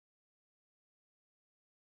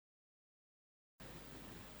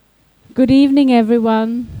Good evening,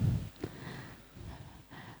 everyone.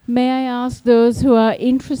 May I ask those who are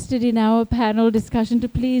interested in our panel discussion to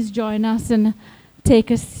please join us and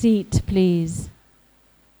take a seat, please.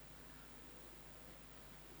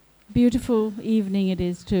 Beautiful evening it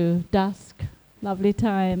is too. Dusk, lovely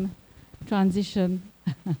time, transition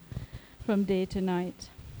from day to night.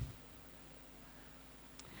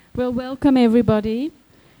 Well, welcome everybody.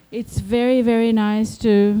 It's very, very nice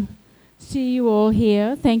to see you all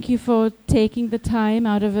here. Thank you for taking the time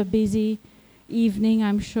out of a busy evening,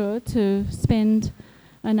 I'm sure, to spend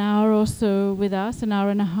an hour or so with us, an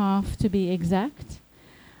hour and a half to be exact.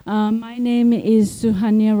 My name is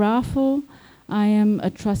Suhanya Raful. I am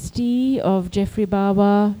a trustee of Jeffrey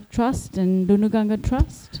Bawa Trust and Lunuganga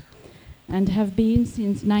Trust, and have been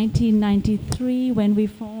since 1993 when we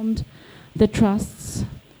formed the trusts,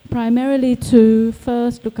 primarily to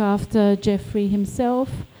first look after Jeffrey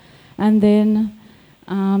himself, and then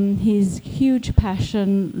his huge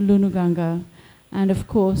passion, Lunuganga, and of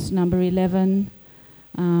course number 11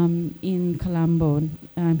 in Colombo,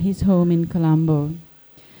 his home in Colombo.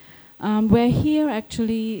 We're here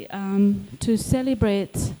actually to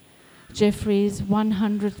celebrate Jeffrey's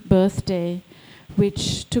 100th birthday,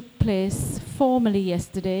 which took place formally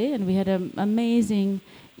yesterday, and we had an amazing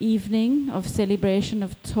evening of celebration,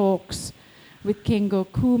 of talks with Kengo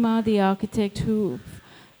Kuma, the architect, who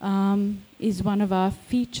is one of our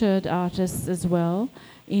featured artists as well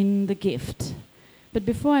in The Gift. But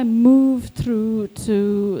before I move through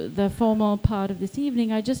to the formal part of this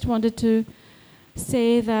evening, I just wanted to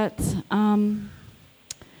say that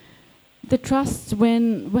the trusts,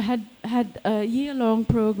 when we had a year-long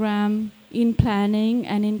program in planning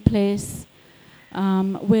and in place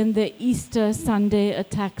when the Easter Sunday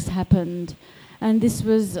attacks happened. And this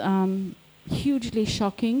was hugely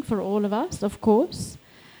shocking for all of us, of course.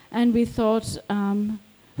 And we thought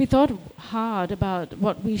hard about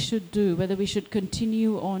what we should do, whether we should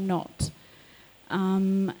continue or not.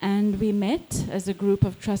 And we met as a group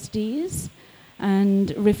of trustees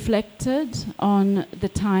and reflected on the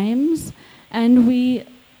times, and we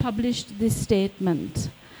published this statement,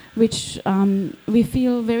 which we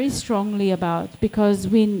feel very strongly about, because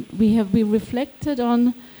we reflected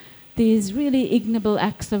on these really ignoble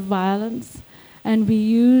acts of violence, and we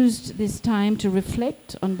used this time to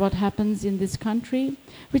reflect on what happens in this country,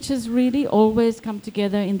 which has really always come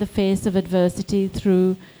together in the face of adversity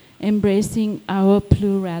through embracing our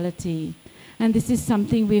plurality. And this is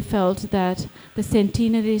something we felt that the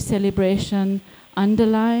centenary celebration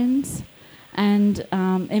underlines and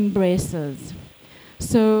embraces.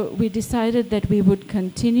 So we decided that we would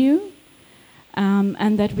continue,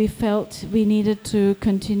 and that we felt we needed to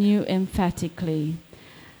continue emphatically.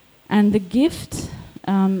 And The Gift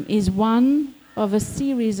is one of a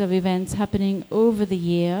series of events happening over the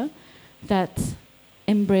year that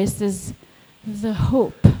embraces the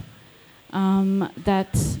hope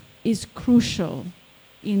that is crucial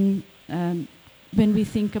in when we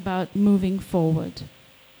think about moving forward.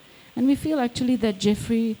 And we feel actually that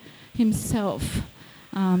Jeffrey himself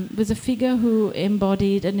was a figure who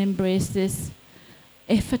embodied and embraced this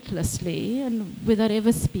effortlessly and without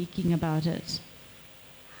ever speaking about it.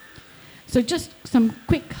 So just some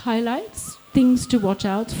quick highlights, things to watch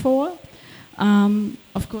out for.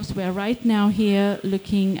 Of course, we're right now here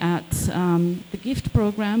looking at the Gift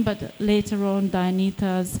program, but later on,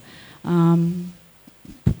 Dayanita's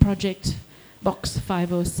project Box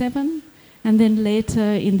 507. And then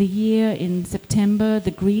later in the year, in September,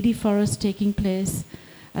 the Greedy Forest taking place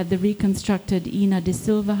at the reconstructed Ina de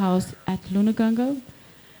Silva House at Lunuganga.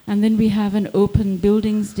 And then we have an Open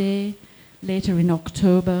Buildings Day later in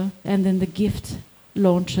October, and then the Gift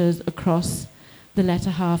launches across the latter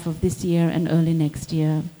half of this year and early next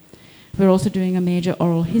year. We're also doing a major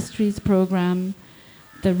oral histories program,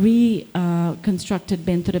 the reconstructed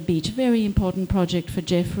Bentura Beach, very important project for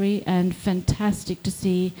Jeffrey, and fantastic to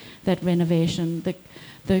see that renovation.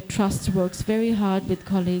 The Trust works very hard with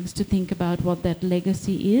colleagues to think about what that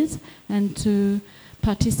legacy is and to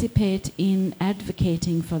participate in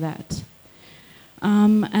advocating for that.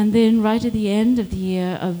 And then right at the end of the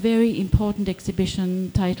year, a very important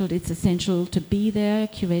exhibition titled It's Essential to Be There,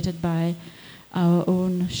 curated by our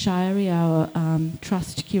own Shari, our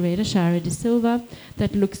trust curator, Shari de Silva,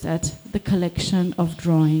 that looks at the collection of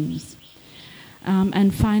drawings.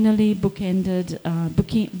 And finally, bookending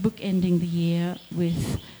the year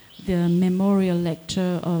with the memorial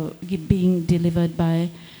lecture being delivered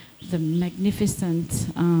by the magnificent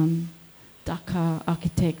Dhaka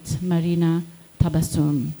architect Marina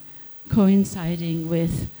Tabassum, coinciding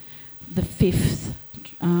with the fifth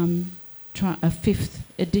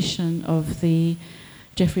edition of the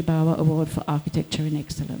Geoffrey Bawa Award for Architecture in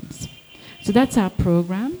Excellence. So that's our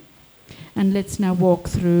program. And let's now walk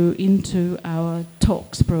through into our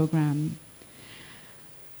talks program.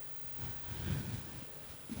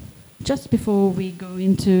 Just before we go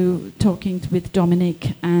into talking with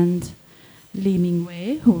Dominic and Li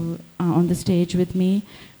Mingwei, who are on the stage with me,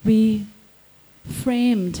 we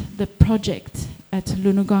framed the project at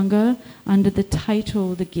Lunuganga under the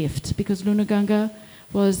title The Gift, because Lunuganga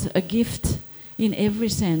was a gift in every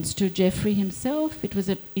sense to Geoffrey himself. It was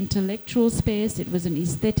an intellectual space, it was an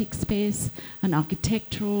aesthetic space, an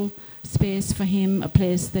architectural space for him, a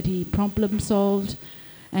place that he problem solved,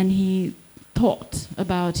 and he thought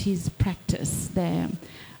about his practice there.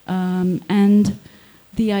 And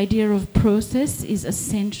the idea of process is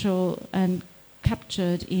essential and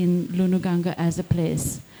captured in Lunuganga as a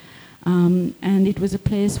place. And it was a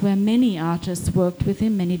place where many artists worked with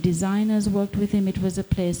him, many designers worked with him. It was a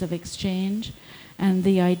place of exchange, and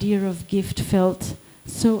the idea of gift felt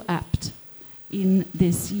so apt in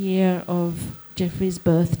this year of Geoffrey's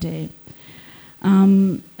birthday.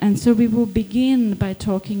 And so we will begin by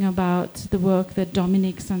talking about the work that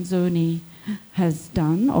Dominic Sanzoni has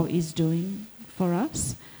done or is doing for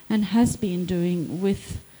us and has been doing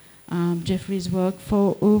with Geoffrey's work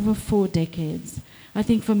for over 4 decades. I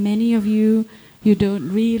think for many of you, you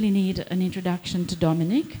don't really need an introduction to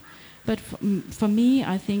Dominic, but for me,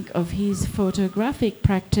 I think of his photographic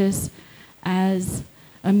practice as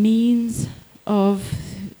a means of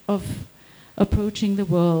approaching the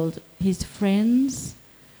world. His friends,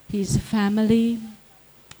 his family,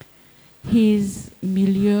 his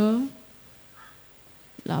milieu.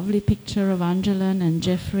 Lovely picture of Angelan and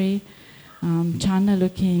Geoffrey, Chana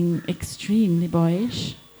looking extremely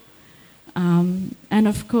boyish. And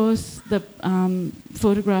of course, the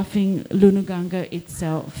photographing Lunuganga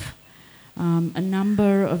itself. A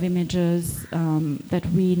number of images that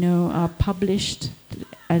we know are published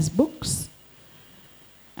as books.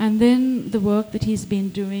 And then the work that he's been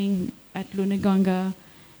doing at Lunuganga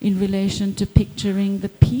in relation to picturing the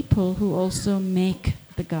people who also make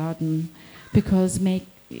the garden, because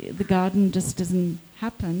the garden just doesn't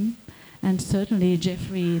happen. And certainly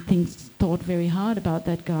Geoffrey thought very hard about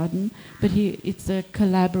that garden, but it's a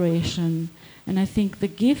collaboration. And I think the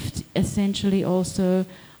gift essentially also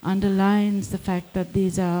underlines the fact that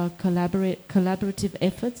these are collaborative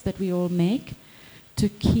efforts that we all make to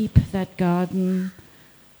keep that garden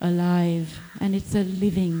alive, and it's a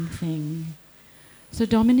living thing. So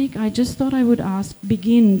Dominic, I just thought I would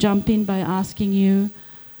jump in by asking you,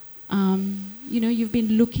 you've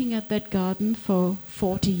been looking at that garden for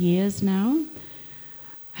 40 years now.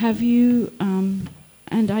 Have you, and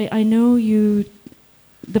I know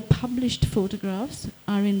the published photographs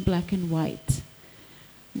are in black and white.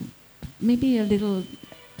 Maybe a little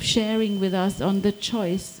sharing with us on the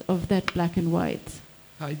choice of that black and white.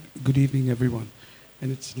 Hi, good evening everyone.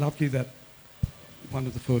 And it's lovely that one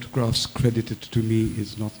of the photographs credited to me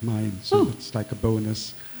is not mine, so it's like a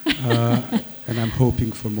bonus. And I'm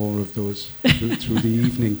hoping for more of those through the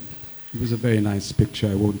evening. It was a very nice picture.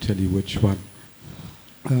 I won't tell you which one.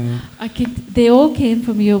 They all came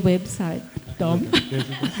from your website, Dom.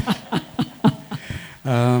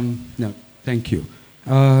 No, thank you.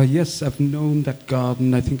 Yes, I've known that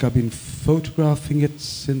garden. I think I've been photographing it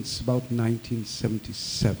since about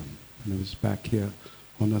 1977. And I was back here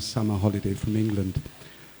on a summer holiday from England.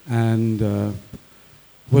 And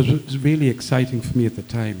was really exciting for me at the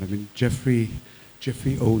time. I mean, Geoffrey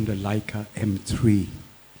owned a Leica M3.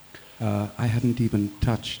 I hadn't even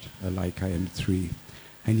touched a Leica M3.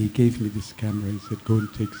 And he gave me this camera and said, go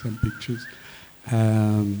and take some pictures.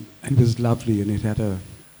 And it was lovely, and it had a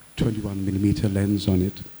 21mm lens on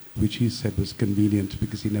it, which he said was convenient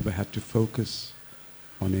because he never had to focus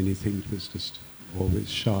on anything. It was just always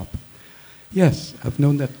sharp. Yes, I've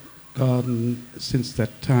known that garden since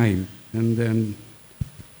that time. And then,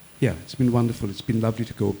 yeah, it's been wonderful. It's been lovely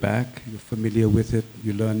to go back. You're familiar with it.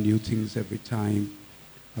 You learn new things every time.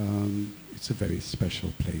 It's a very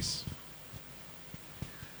special place.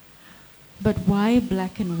 But why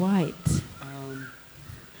black and white?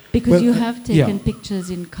 Because you have taken pictures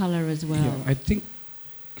in color as well. Yeah, I think,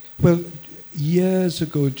 well, years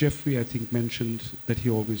ago, Geoffrey, I think, mentioned that he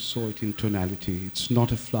always saw it in tonality. It's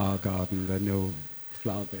not a flower garden. There are no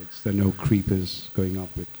flower beds. There are no creepers going up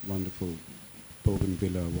with wonderful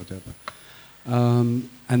bougainvillea or whatever.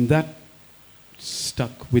 And that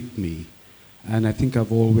stuck with me. And I think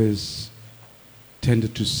I've always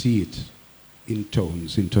tended to see it in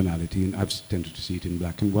tones, in tonality, and I've tended to see it in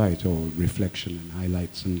black and white, or reflection and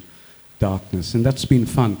highlights and darkness, and that's been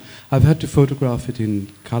fun. I've had to photograph it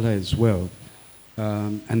in color as well,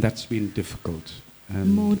 and that's been difficult.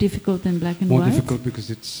 And more difficult than black and more white? difficult because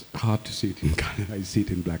it's hard to see it in color. I see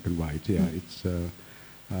it in black and white. Yeah, it's.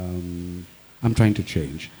 I'm trying to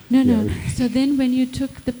change. No, Yeah. no. So then when you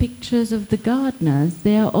took the pictures of the gardeners,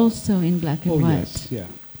 they are also in black and white? Yes, yeah.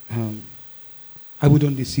 I would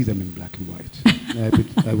only see them in black and white.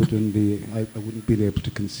 I wouldn't be able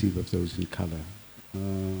to conceive of those in color. I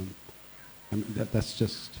mean, that's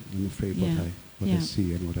just, I'm afraid, Yeah. what I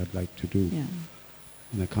see and what I'd like to do. Yeah.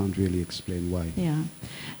 And I can't really explain why. Yeah.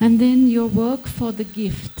 And then your work for the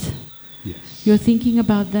gift. Yes. You're thinking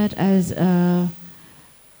about that as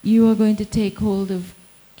you are going to take hold of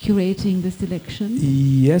curating the selection?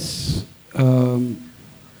 Yes.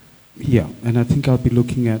 Yeah, and I think I'll be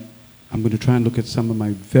I'm going to try and look at some of my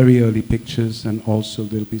very early pictures, and also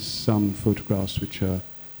there'll be some photographs which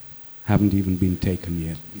haven't even been taken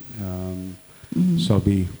yet. So I'll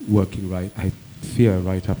be working I fear,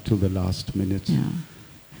 right up till the last minute. Yeah.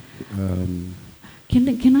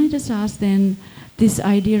 Can I just ask then, this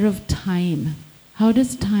idea of time, how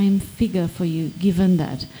does time figure for you, given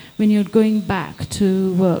that when you're going back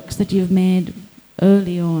to works that you've made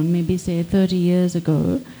early on, maybe say 30 years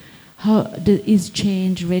ago, is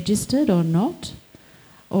change registered or not?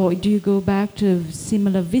 Or do you go back to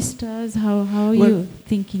similar vistas? How are you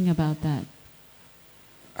thinking about that?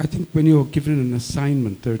 I think when you're given an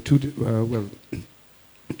assignment, there are two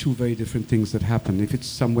very different things that happen. If it's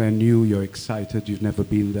somewhere new, you're excited, you've never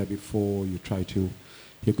been there before, you're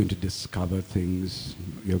going to discover things,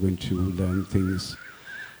 you're going to learn things.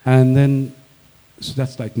 And then, so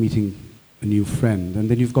that's like meeting a new friend. And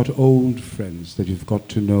then you've got old friends that you've got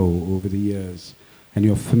to know over the years, and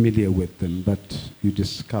you're familiar with them, but you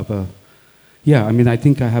discover, I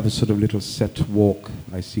think I have a sort of little set walk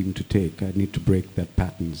I seem to take. I need to break that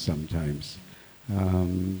pattern sometimes.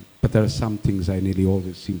 But there are some things I nearly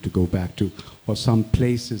always seem to go back to, or some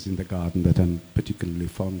places in the garden that I'm particularly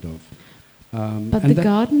fond of. But the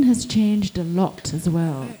garden has changed a lot as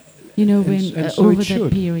well, over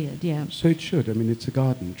that period. Yeah. So it should. I mean, it's a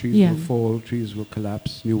garden. Trees will fall, trees will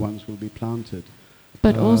collapse, new ones will be planted.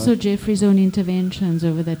 But also Geoffrey's own interventions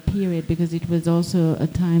over that period, because it was also a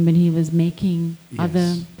time when he was making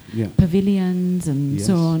other pavilions and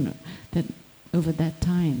so on, that over that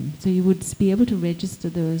time. So you would be able to register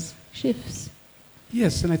those shifts.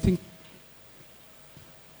 Yes, and I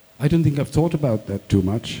don't think I've thought about that too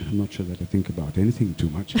much. I'm not sure that I think about anything too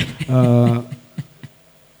much.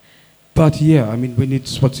 But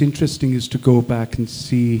what's interesting is to go back and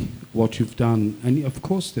see what you've done. And of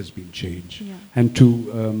course there's been change. Yeah. And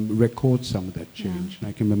to record some of that change. And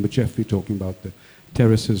I can remember Geoffrey talking about the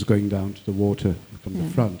terraces going down to the water from the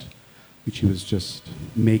front, which he was just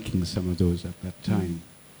making some of those at that time.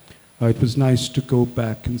 It was nice to go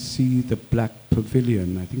back and see the Black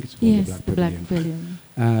Pavilion. I think it's called the Black Pavilion.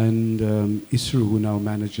 And Isru, who now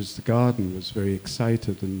manages the garden, was very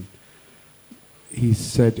excited. And he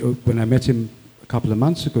said, when I met him a couple of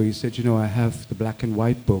months ago, he said, I have the black and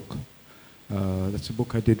white book. That's a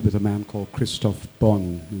book I did with a man called Christophe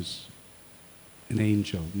Bon, who's an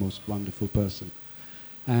angel, most wonderful person.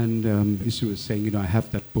 And Isru was saying, I have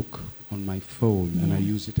that book on my phone, and I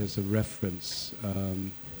use it as a reference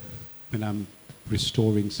when I'm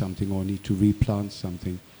restoring something or need to replant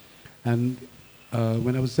something. And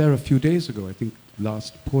when I was there a few days ago, I think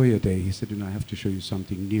last Poya Day, he said, I have to show you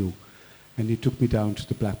something new. And he took me down to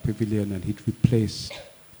the Black Pavilion, and he'd replaced,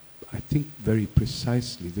 I think very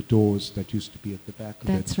precisely, the doors that used to be at the back of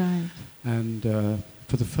it. That's right. And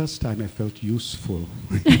for the first time I felt useful.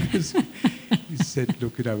 Because he said,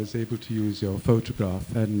 look, I was able to use your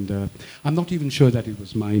photograph. And I'm not even sure that it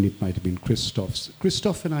was mine, it might have been Christophe's.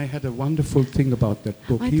 Christophe and I had a wonderful thing about that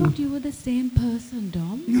book. I thought you were the same person,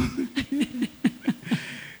 Dom.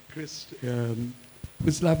 It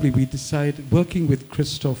was lovely. We decided, working with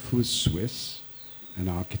Christophe, who is Swiss, an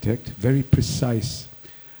architect, very precise.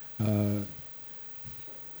 He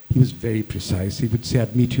was very precise. He would say,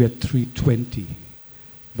 I'd meet you at 3:20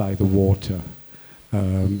 by the water.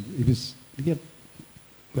 It was,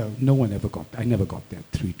 no one ever I never got there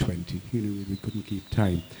at 3:20. We couldn't keep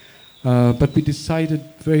time. But we decided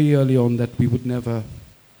very early on that we would never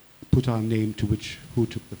put our name to who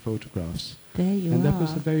took the photographs. There you are. And that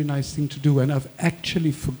was a very nice thing to do. And I've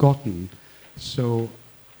actually forgotten. So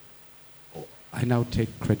I now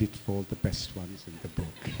take credit for all the best ones in the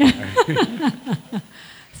book.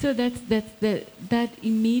 So that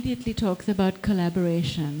immediately talks about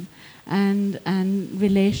collaboration and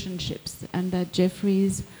relationships, and that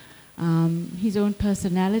Geoffrey's his own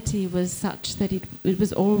personality was such that it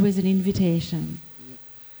was always an invitation.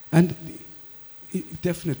 And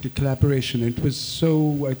definitely collaboration. It was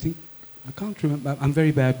so, I think, I can't remember. I'm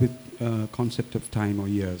very bad with concept of time or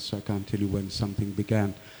years, so I can't tell you when something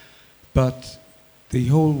began. But the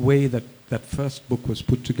whole way that that first book was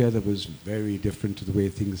put together was very different to the way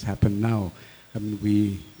things happen now. I mean,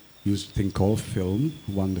 we used a thing called film,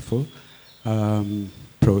 wonderful,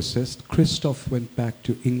 processed. Christoph went back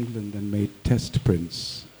to England and made test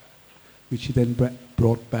prints, which he then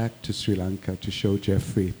brought back to Sri Lanka to show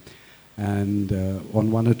Jeffrey. And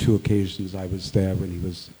on one or two occasions I was there when he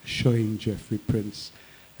was showing Jeffrey prints.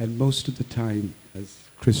 And most of the time, as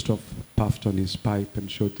Christoph puffed on his pipe and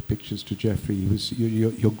showed the pictures to Jeffrey,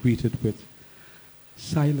 you're greeted with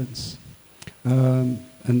silence. And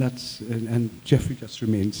Jeffrey just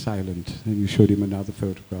remained silent. And you showed him another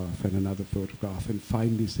photograph and another photograph, and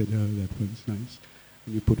finally said, "Oh, that one's nice."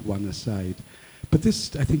 And you put one aside. But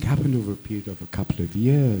this, I think, happened over a period of a couple of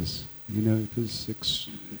years. You know,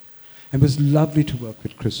 it was lovely to work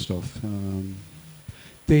with Christoph.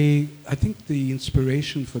 I think the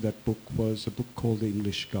inspiration for that book was a book called The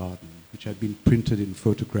English Garden, which had been printed in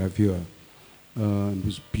photogravure and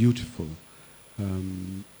was beautiful.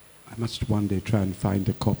 I must one day try and find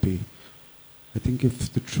a copy. I think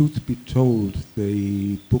if the truth be told,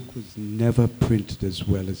 the book was never printed as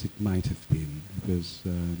well as it might have been.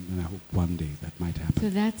 And I hope one day that might happen. So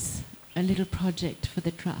that's a little project for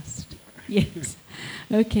the Trust. Yes.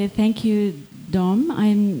 Okay, thank you, Dom.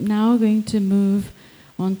 I'm now going to move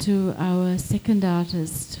on to our second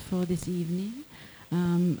artist for this evening,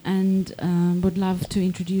 and would love to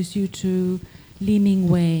introduce you to Lee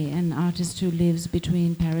Ming-wei, an artist who lives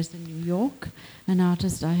between Paris and New York, an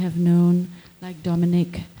artist I have known, like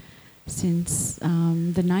Dominic, since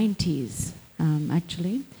the 90s,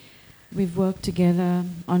 actually. We've worked together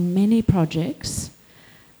on many projects,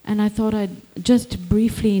 and I thought I'd just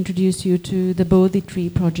briefly introduce you to the Bodhi Tree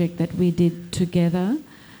project that we did together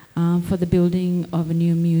for the building of a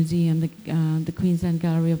new museum, the Queensland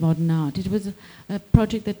Gallery of Modern Art. It was a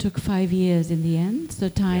project that took 5 years in the end, so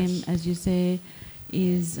time, yes, as you say,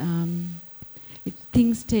 is...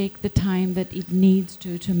 things take the time that it needs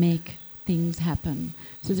to make things happen.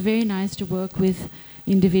 So it's very nice to work with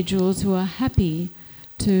individuals who are happy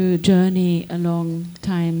to journey along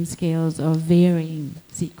time scales of varying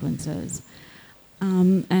sequences.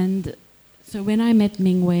 And so when I met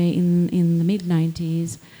Ming-wei in the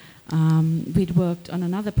mid-90s, we'd worked on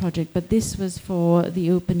another project, but this was for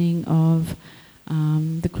the opening of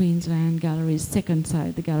the Queensland Gallery's second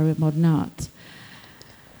site, the Gallery of Modern Art.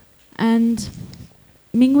 And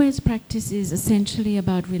Ming-wei's practice is essentially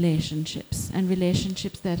about relationships, and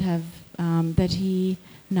relationships that have that he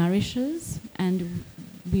nourishes, and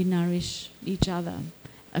we nourish each other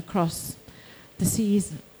across the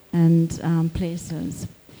seas and places.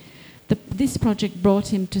 This project brought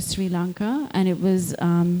him to Sri Lanka, and it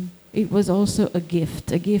was also a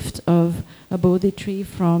gift of a Bodhi tree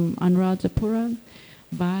from Anuradhapura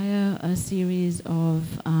via a series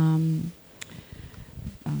of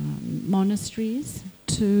monasteries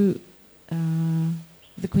to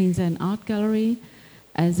the Queensland Art Gallery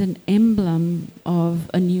as an emblem of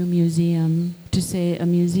a new museum, to say a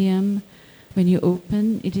museum, when you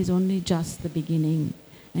open, it is only just the beginning,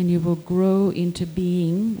 and you will grow into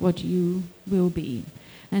being what you will be,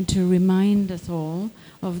 and to remind us all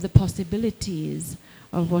of the possibilities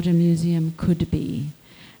of what a museum could be.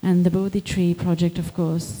 And the Bodhi Tree project, of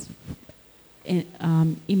course,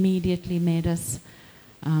 immediately made us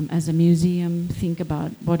as a museum think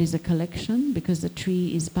about what is a collection, because the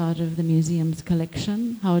tree is part of the museum's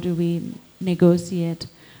collection. How do we negotiate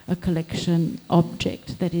a collection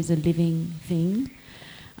object that is a living thing,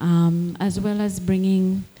 as well as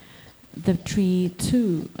bringing the tree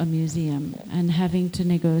to a museum and having to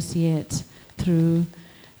negotiate through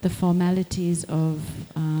the formalities of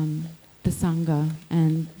the Sangha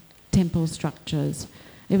and temple structures.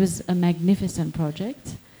 It was a magnificent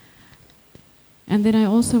project. And then I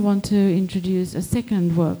also want to introduce a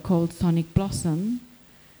second work called Sonic Blossom,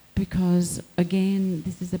 because again,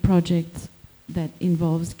 this is a project that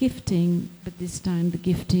involves gifting, but this time the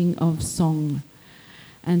gifting of song,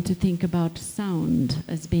 and to think about sound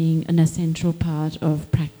as being an essential part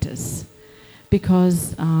of practice.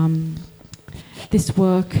 Because this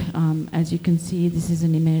work, as you can see, this is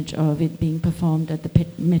an image of it being performed at the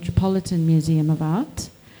Metropolitan Museum of Art.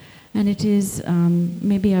 And it is,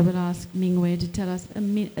 maybe I will ask Ming-wei to tell us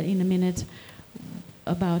in a minute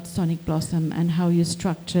about Sonic Blossom and how you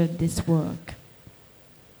structured this work.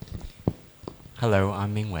 Hello,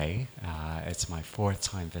 I'm Ming-wei. It's my 4th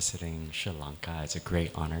time visiting Sri Lanka. It's a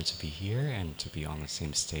great honor to be here and to be on the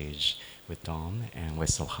same stage with Dom and with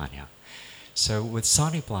Sohanya. So with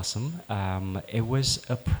Sonic Blossom, it was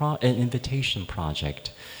an invitation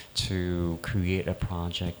project to create a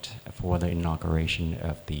project for the inauguration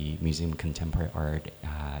of the Museum of Contemporary Art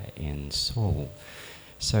in Seoul.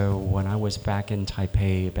 So when I was back in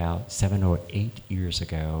Taipei about 7 or 8 years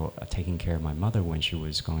ago, taking care of my mother when she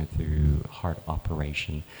was going through heart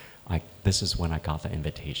operation, this is when I got the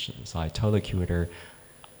invitation. So I told the curator,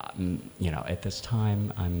 at this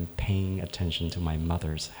time I'm paying attention to my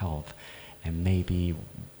mother's health, and maybe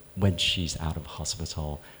when she's out of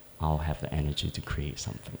hospital, I'll have the energy to create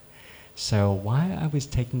something. So while I was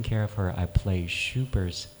taking care of her, I played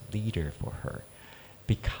Schubert's Lieder for her.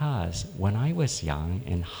 Because when I was young,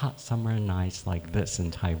 in hot summer nights like this in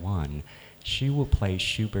Taiwan, she would play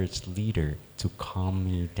Schubert's Lieder to calm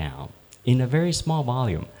me down in a very small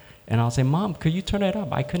volume. And I'll say, Mom, could you turn it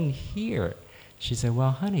up? I couldn't hear. She said, well,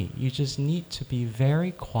 honey, you just need to be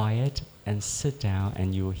very quiet and sit down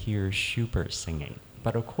and you'll hear Schubert singing.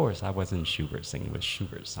 But of course, I wasn't Schubert singing, it was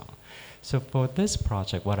Schubert's song. So for this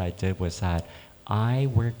project, what I did was that I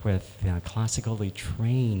worked with classically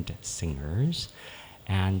trained singers,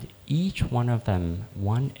 and each one of them,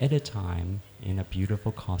 one at a time, in a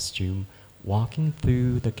beautiful costume, walking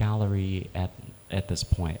through the gallery at this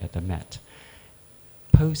point, at the Met,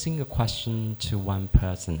 posing a question to one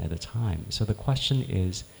person at a time. So the question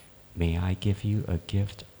is, may I give you a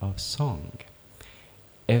gift of song?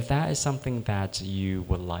 If that is something that you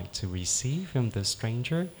would like to receive from the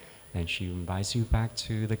stranger, then she invites you back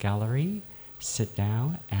to the gallery, sit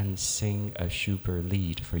down, and sing a Schubert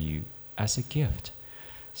Lied for you as a gift.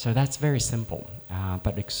 So that's very simple,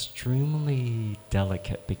 but extremely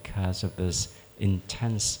delicate because of this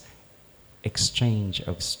intense exchange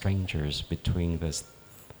of strangers between this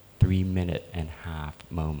 3.5-minute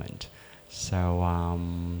moment. So,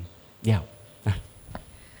 yeah.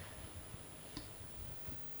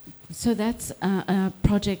 So that's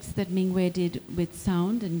projects that Mingwei did with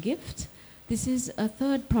sound and gift. This is a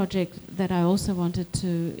third project that I also wanted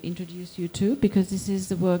to introduce you to, because this is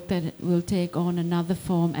the work that will take on another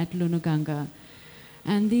form at Lunuganga.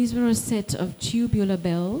 And these were a set of tubular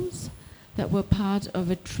bells that were part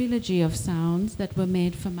of a trilogy of sounds that were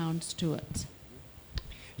made for Mount Stuart.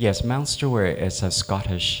 Yes, Mount Stuart is a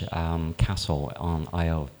Scottish castle on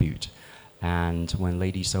Isle of Bute. And when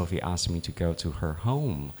Lady Sophie asked me to go to her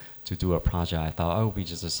home to do a project, I thought, oh, we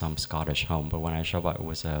just some Scottish home. But when I showed up, it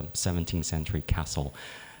was a 17th century castle.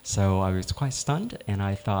 So I was quite stunned, and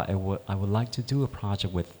I thought I would like to do a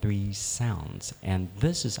project with 3 sounds. And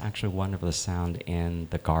this is actually one of the sounds in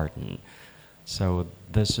the garden. So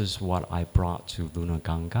this is what I brought to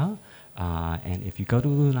Lunuganga. And if you go to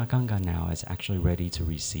Lunuganga now, it's actually ready to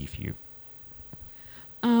receive you.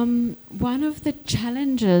 One of the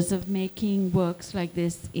challenges of making works like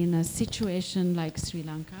this in a situation like Sri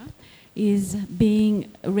Lanka is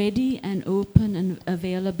being ready and open and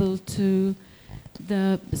available to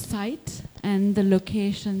the site and the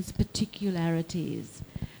location's particularities.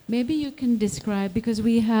 Maybe you can describe, because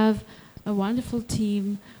we have a wonderful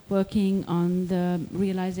team working on the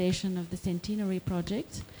realization of the Centenary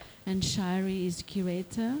Project, and Shirey is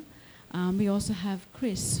curator. We also have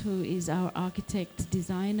Chris, who is our architect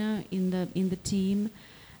designer in the team,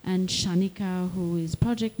 and Shanika, who is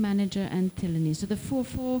project manager, and Tilani. So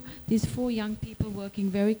these four young people working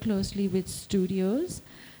very closely with studios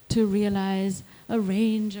to realize a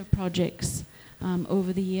range of projects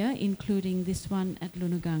over the year, including this one at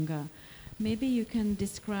Lunuganga. Maybe you can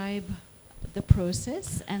describe the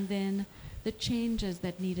process and then the changes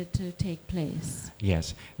that needed to take place.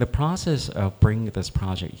 Yes, the process of bringing this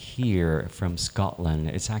project here from Scotland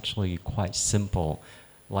is actually quite simple,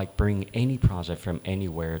 like bring any project from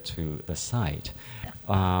anywhere to the site.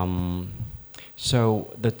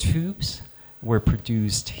 So the tubes were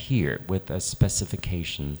produced here with a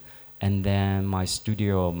specification, and then my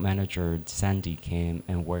studio manager Sandy came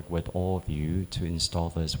and worked with all of you to install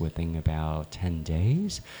this within about 10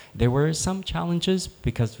 days. There were some challenges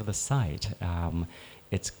because of the site.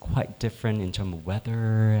 It's quite different in terms of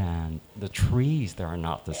weather, and the trees, they are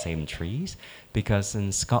not the same trees, because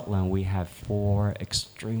in Scotland we have 4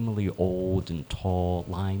 extremely old and tall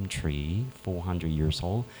lime tree, 400 years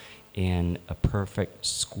old, in a perfect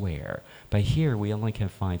square. But here we only can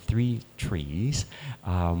find 3 trees,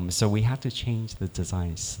 so we have to change the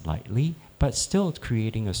design slightly, but still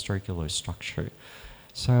creating a circular structure.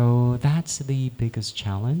 So that's the biggest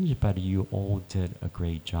challenge, but you all did a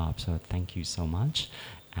great job, so thank you so much.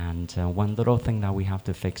 And one little thing that we have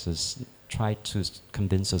to fix is try to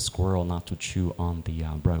convince a squirrel not to chew on the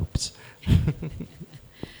ropes.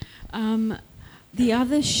 The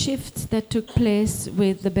other shift that took place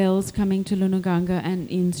with the bells coming to Lunuganga and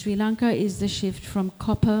in Sri Lanka is the shift from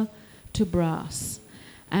copper to brass.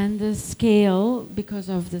 And the scale, because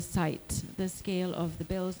of the site, the scale of the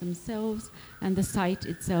bells themselves and the site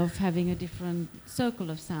itself having a different circle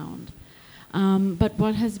of sound. But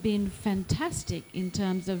what has been fantastic in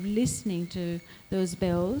terms of listening to those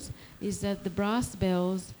bells is that the brass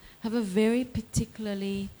bells have a very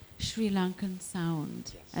particularly Sri Lankan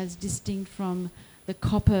sound, Yes. as distinct from the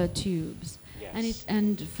copper tubes. Yes.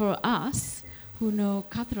 And for us who know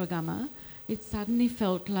Kathragama, it suddenly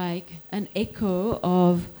felt like an echo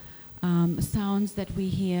of sounds that we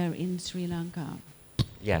hear in Sri Lanka.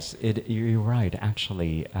 Yes, you're right.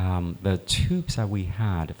 Actually, the tubes that we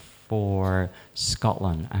had for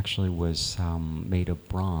Scotland actually was made of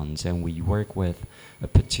bronze, and we work with a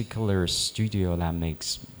particular studio that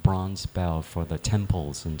makes bronze bell for the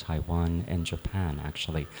temples in Taiwan and Japan,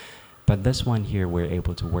 actually. But this one here, we're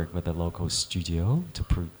able to work with a local studio to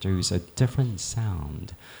produce a different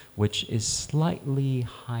sound, which is slightly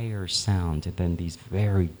higher sound than these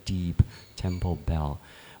very deep temple bell,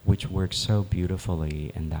 which works so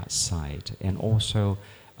beautifully in that site. And also,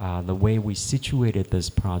 the way we situated this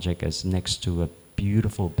project is next to a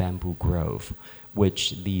beautiful bamboo grove,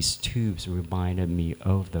 which these tubes reminded me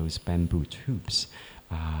of those bamboo tubes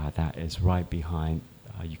that is right behind.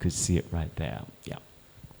 You could see it right there. Yeah.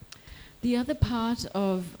 The other part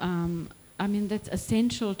of, that's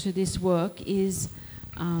essential to this work is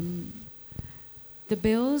the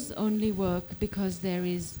bells only work because there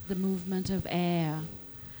is the movement of air.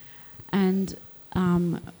 And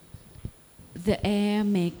the air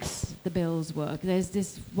makes the bells work. There's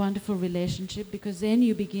this wonderful relationship because then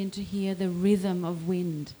you begin to hear the rhythm of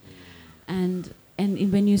wind. And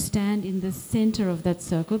when you stand in the center of that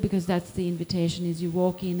circle, because that's the invitation, is you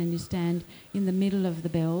walk in and you stand in the middle of the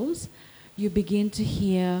bells, you begin to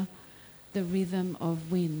hear the rhythm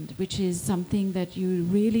of wind, which is something that you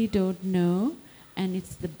really don't know, and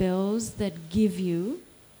it's the bells that give you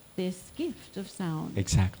this gift of sound.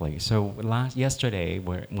 Exactly. So yesterday,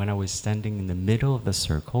 when I was standing in the middle of the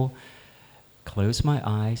circle, closed my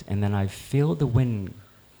eyes, and then I feel the wind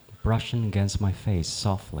brushing against my face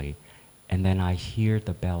softly, and then I hear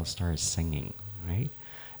the bell start singing, right?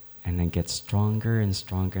 And then get stronger and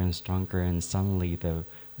stronger and stronger, and suddenly the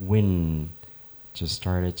wind just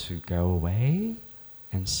started to go away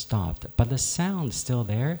and stopped. But the sound's still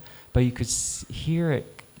there, but you could hear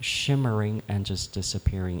it shimmering and just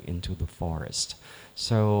disappearing into the forest.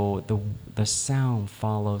 So the sound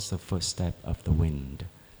follows the footstep of the wind.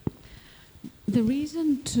 The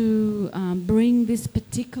reason to bring this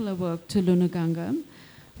particular work to Lunuganga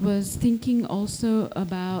was thinking also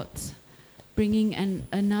about bringing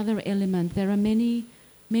another element. There are many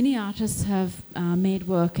artists have made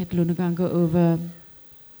work at Lunuganga over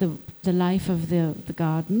the life of the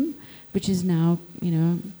garden, which is now,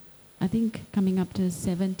 I think coming up to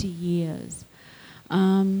 70 years,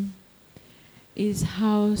 is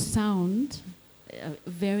how sound, a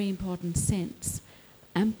very important sense,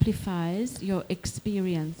 amplifies your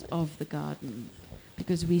experience of the garden.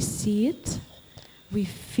 Because we see it, we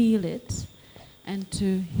feel it, and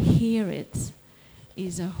to hear it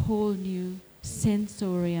is a whole new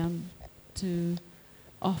sensorium to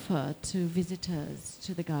offer to visitors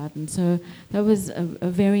to the garden. So that was a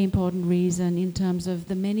very important reason in terms of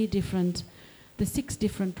the 6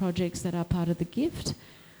 different projects that are part of the gift.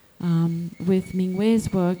 With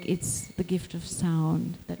Mingwei's work, it's the gift of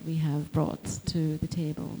sound that we have brought to the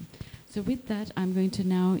table. So with that, I'm going to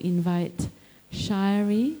now invite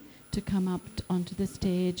Shari to come up onto the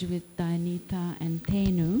stage with Dainita and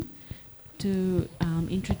Thenu to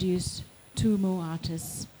introduce 2 more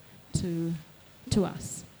artists to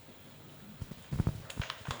us.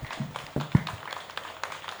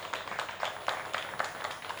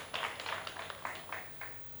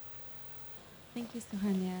 Thank you,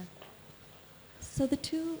 Suhanya. So the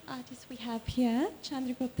 2 artists we have here,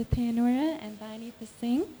 Chandragupta Thenura and Dainita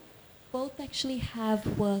Singh, both actually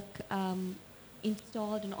have work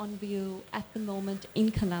installed and on view at the moment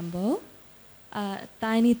in Colombo.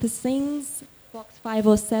 Dainita Singh's Box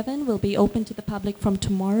 507 will be open to the public from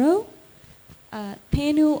tomorrow.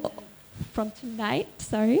 Thenu from tonight,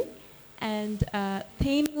 and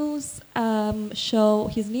Thenu's show,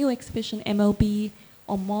 his new exhibition MOB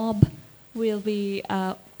or Mob, will be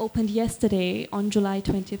opened yesterday on July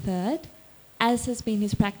 23rd, as has been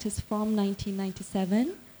his practice from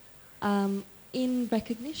 1997, in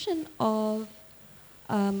recognition of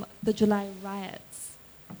the July riots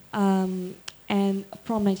and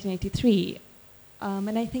from 1983.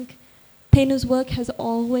 And I think Thenu's work has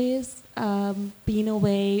always been a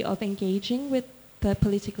way of engaging with the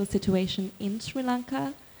political situation in Sri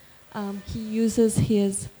Lanka. He uses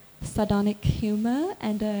his sardonic humor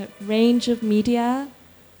and a range of media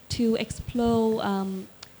to explore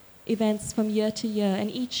events from year to year. And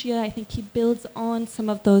each year, I think he builds on some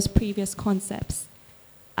of those previous concepts.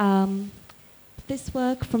 This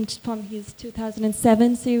work from his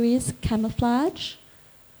 2007 series, Camouflage,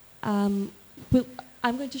 I'm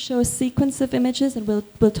going to show a sequence of images, and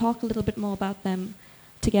we'll talk a little bit more about them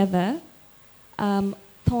together.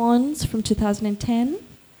 Thorns from 2010,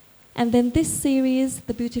 and then this series,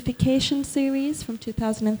 the Beautification series from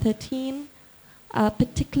 2013,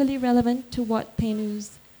 particularly relevant to what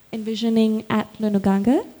Thenu's envisioning at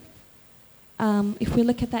Lunuganga. If we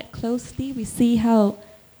look at that closely, we see how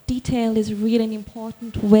detail is really an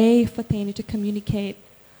important way for Thenu to communicate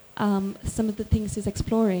some of the things he's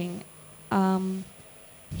exploring.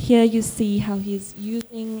 Here you see how he's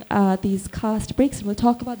using these cast bricks, and we'll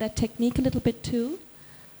talk about that technique a little bit too.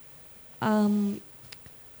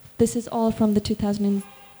 This is all from the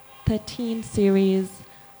 2013 series,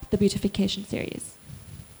 the Beautification series.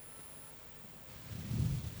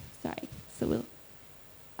 Sorry, so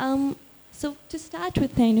we'll... So to start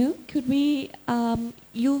with, Thenu, could we,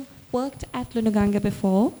 you've worked at Lunuganga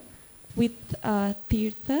before with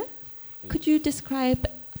Tirtha. Could you describe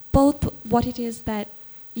both what it is that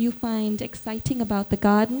you find exciting about the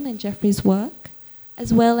garden and Jeffrey's work,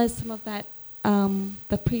 as well as some of that,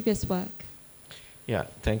 the previous work? Yeah,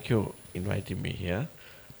 thank you inviting me here.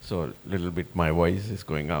 So a little bit my voice is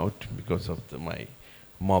going out because of my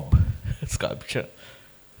mob sculpture.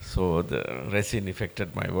 So the resin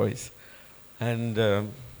affected my voice. And,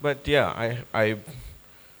 but yeah, I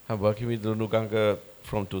have working with Lunuganga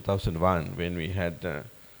from 2001 when we had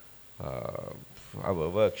our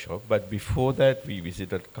workshop. But before that, we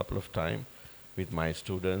visited a couple of times with my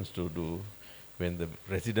students to do, when the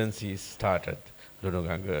residencies started,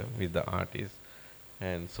 Lunuganga with the artists.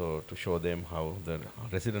 And so to show them how the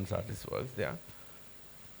residence artist works there.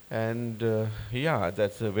 And yeah,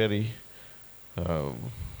 that's a very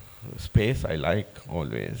space I like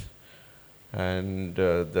always. And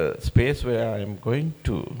the space where I'm going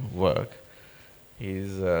to work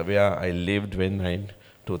is where I lived when in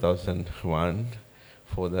 2001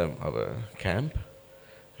 for our camp.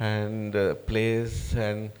 And place,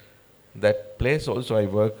 and that place also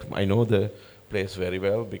I know the place very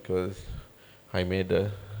well because I made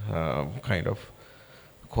a kind of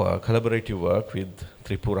collaborative work with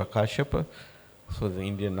Tripura Kashyapa, so the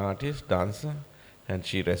Indian artist, dancer, and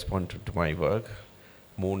she responded to my work,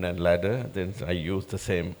 Moon and Ladder. Then I used the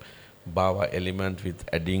same Bhava element with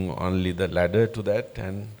adding only the ladder to that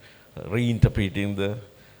and reinterpreting the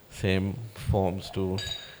same forms to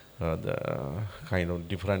the kind of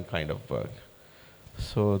different kind of work.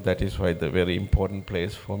 So that is why the very important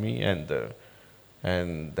place for me, and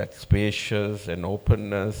that spacious and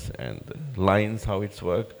openness and the lines, how it's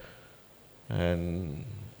work, and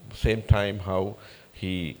same time how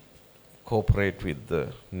he cooperate with the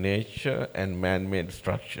nature and man-made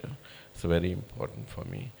structure. It's very important for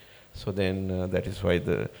me. So then that is why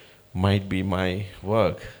might be my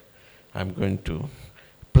work I'm going to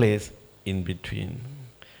place in between.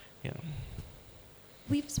 Yeah.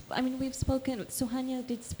 We've spoken, Suhanya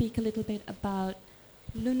did speak a little bit about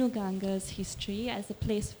Lunuganga's history as a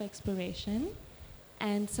place for exploration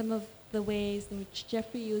and some of the ways in which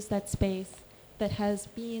Jeffrey used that space that has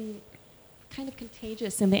been kind of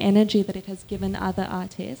contagious in the energy that it has given other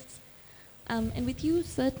artists. And with you,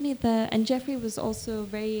 certainly and Jeffrey was also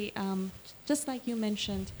very, just like you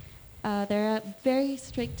mentioned, there are very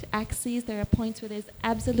strict axes. There are points where there's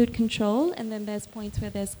absolute control, and then there's points where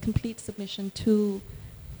there's complete submission to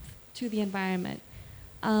the environment.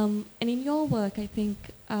 And in your work, I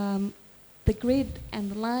think the grid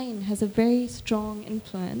and the line has a very strong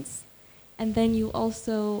influence. And then you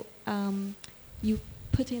also, you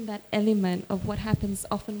put in that element of what happens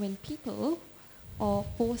often when people or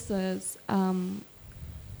forces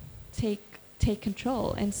take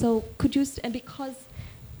control. And so could you, and because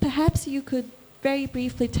perhaps you could very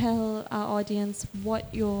briefly tell our audience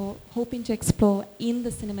what you're hoping to explore in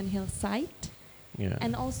the Cinnamon Hill site, Yeah.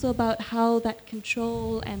 and also about how that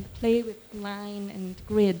control and play with line and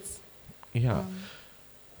grids. Yeah,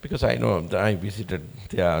 because I know that I visited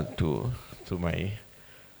there to my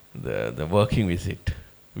the working visit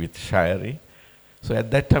with Shayari. So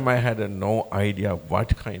at that time I had no idea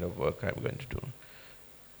what kind of work I'm going to do.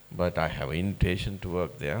 But I have an invitation to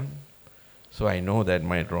work there. So I know that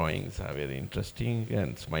my drawings are very interesting,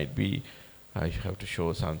 and it might be I have to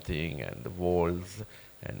show something, and the walls,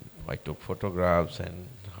 and I took photographs and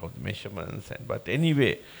how the measurements, but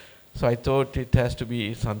anyway, so I thought it has to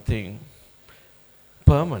be something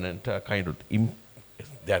permanent,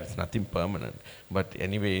 there is nothing permanent, but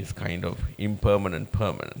anyway, it's kind of impermanent,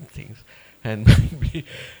 permanent things. And maybe,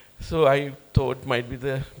 so I thought might be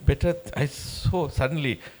the better, I saw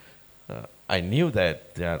suddenly, I knew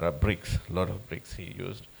that there are bricks, a lot of bricks he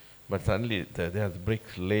used, but suddenly there's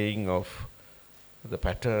bricks laying of the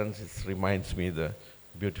patterns. It reminds me the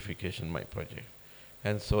beautification my project.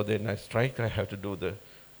 And so then I have to do the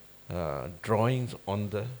drawings on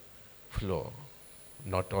the floor,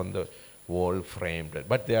 not on the wall framed,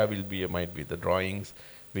 but there will be, might be the drawings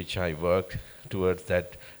which I worked towards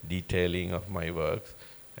that detailing of my works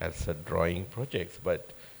as a drawing projects,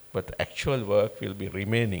 but actual work will be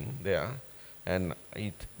remaining there, and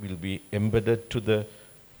it will be embedded to the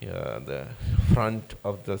front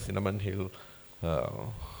of the Cinnamon Hill,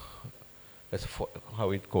 as how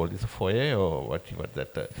it called, is a foyer or what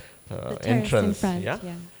that the entrance, in front,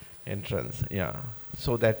 yeah? Entrance, yeah.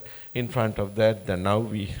 So that in front of that, then now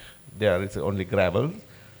there is only gravel.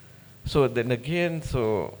 So then again,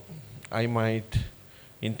 so I might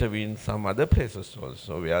intervene some other places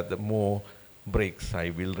also where the more bricks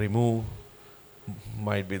I will remove,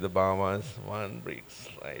 might be the Baba's one brick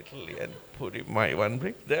slightly and put in my one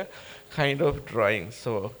brick there, kind of drawing.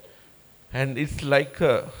 So, and it's like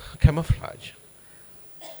a camouflage.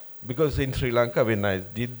 Because in Sri Lanka, when I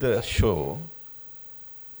did the show,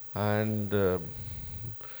 and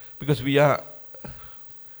because we are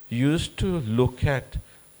used to look at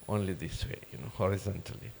only this way,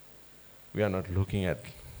 horizontally. We are not looking at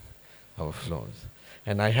our floors.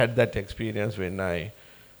 And I had that experience when I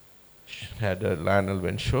had a Lionel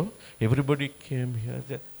Venn show. Everybody came here and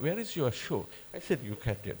said, "Where is your show?" I said, "You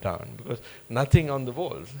cut it down," because nothing on the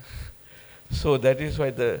walls. So that is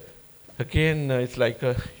why again, it's like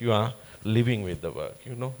you are living with the work,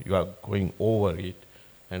 you are going over it,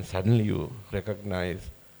 and suddenly you recognize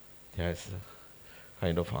there's a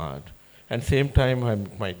kind of art. And same time, I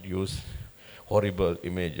might use horrible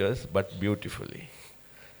images, but beautifully,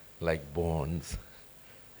 like bones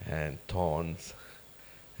and thorns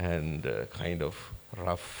and kind of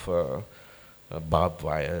rough barbed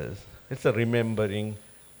wires. It's a remembering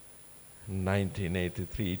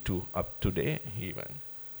 1983 to up today even.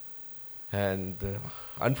 And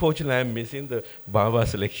unfortunately, I'm missing the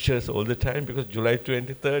Baba's lectures all the time because July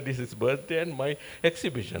 23rd is his birthday and my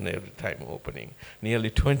exhibition every time opening. Nearly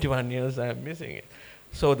 21 years I'm missing it.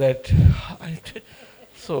 So that,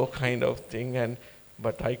 so kind of thing,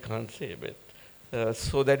 but I can't say it.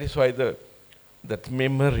 So that is why that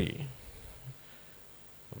memory,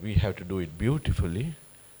 we have to do it beautifully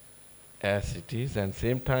as it is, and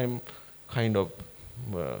same time kind of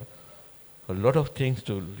a lot of things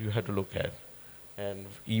you have to look at. And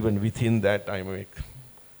even within that, I make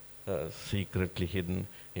secretly hidden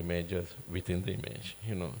images within the image,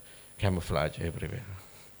 camouflage everywhere.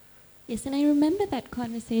 Yes, and I remember that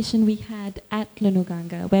conversation we had at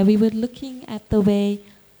Lunuganga, where we were looking at the way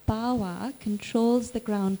Bawa controls the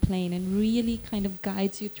ground plane and really kind of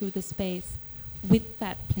guides you through the space with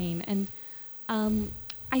that plane. And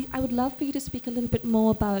I would love for you to speak a little bit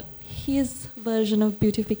more about his version of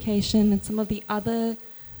beautification and some of the other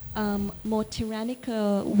more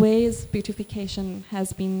tyrannical ways beautification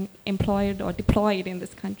has been employed or deployed in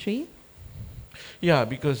this country. Yeah,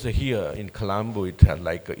 because here in Colombo, it had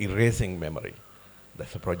like erasing memory.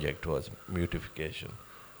 That's the project was beautification.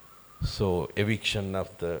 So eviction of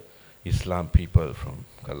the Islam people from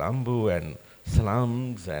Colombo and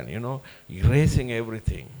slums and, erasing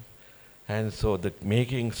everything. And so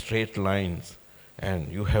making straight lines,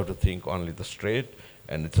 and you have to think only the straight,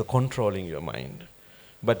 and it's controlling your mind.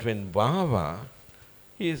 But when Baba,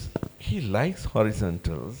 he likes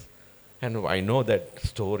horizontals, and I know that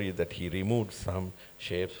story that he removed some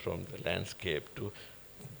shapes from the landscape to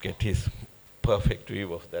get his perfect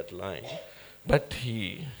view of that line. But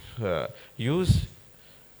he used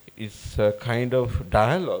its kind of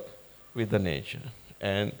dialogue with the nature,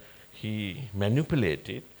 and he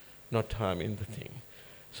manipulated, not harming the thing.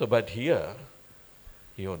 So, but here,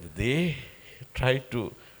 they try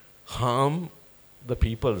to harm the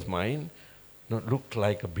people's mind, not look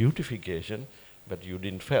like a beautification, but you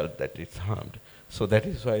didn't felt that it's harmed. So that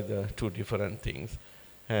is why the two different things,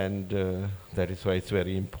 and that is why it's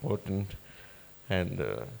very important. And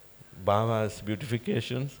Baba's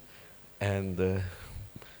beautifications and the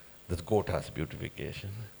Gota's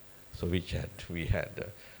beautification. So we had a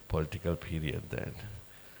political period then.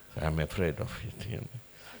 So I'm afraid of it.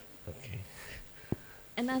 Okay.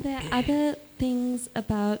 And are there other things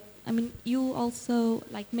about, you also,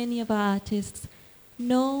 like many of our artists,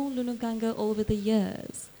 know Lunuganga over the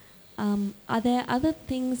years. Are there other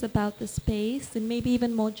things about the space, and maybe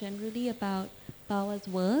even more generally about Bawa's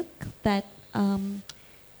work that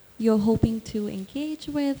you're hoping to engage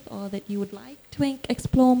with, or that you would like to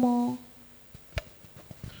explore more?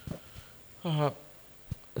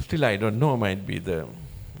 Still, I don't know. Might be the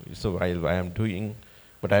so while I am doing,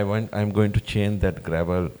 but I'm going to change that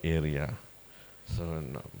gravel area, so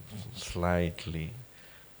slightly,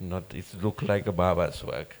 not it look like a Baba's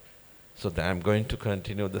work. So that I'm going to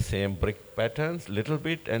continue the same brick patterns little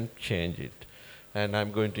bit and change it, and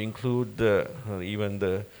I'm going to include the even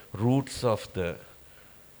the roots of the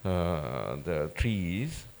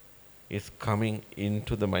trees is coming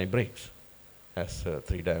into my bricks as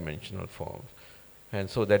three-dimensional forms. And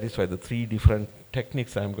so that is why the three different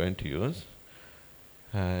techniques I'm going to use,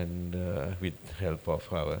 and with help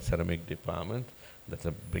of our ceramic department, that's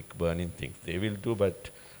a brick burning thing they will do, but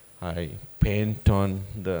I paint on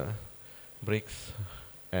the bricks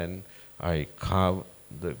and I carve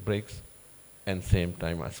the bricks, and same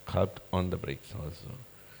time I sculpt on the bricks also.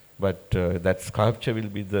 But that sculpture will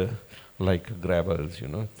be the like gravels, you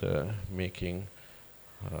know, the making.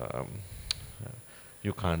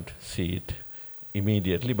 You can't see it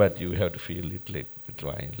immediately, but you have to feel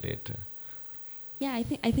it later. Yeah, I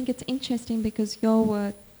think it's interesting because your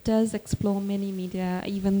work does explore many media.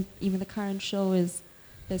 Even the current show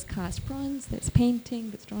there's cast bronze, there's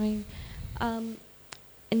painting, there's drawing. And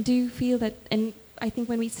do you feel that? And I think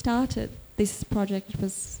when we started this project,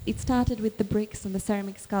 it started with the bricks and the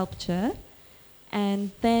ceramic sculpture,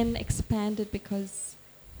 and then expanded because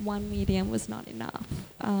one medium was not enough.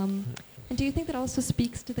 And do you think that also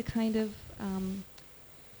speaks to the kind of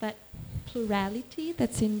that plurality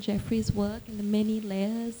that's in Jeffrey's work and the many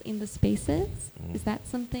layers in the spaces? Is that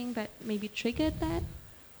something that maybe triggered that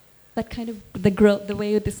kind of the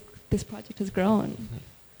way this project has grown?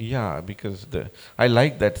 Yeah, because I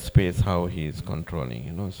like that space how he is controlling,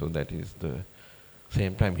 you know. So that is the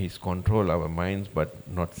same time he's control our minds, but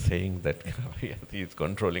not saying that he is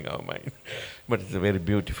controlling our mind, but it's very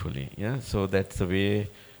beautifully. Yeah, so that's the way.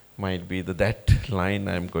 Might be that line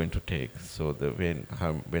I'm going to take. So when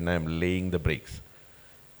I'm laying the bricks,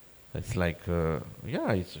 it's like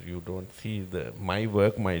you don't see my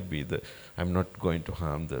work might be I'm not going to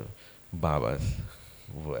harm the Baba's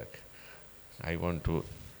work. I want to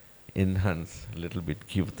enhance a little bit,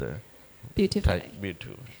 give the beautiful,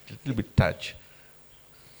 little bit touch.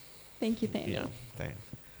 Thank you, Daniel. Yeah, thanks.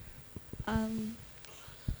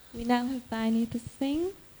 We now have Vaini to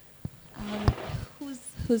sing.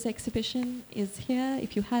 Whose exhibition is here.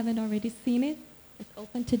 If you haven't already seen it, it's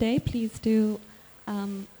open today. Please do.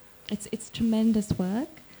 It's tremendous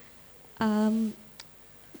work.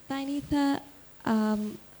 Vainitha, I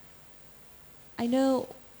know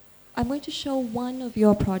I'm going to show one of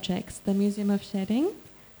your projects, the Museum of Shedding,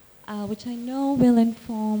 which I know will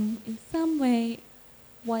inform in some way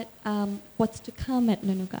what's to come at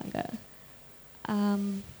Nunuganga.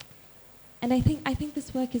 And I think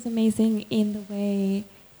this work is amazing in the way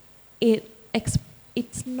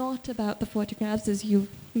it's not about the photographs as you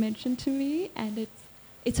mentioned to me, and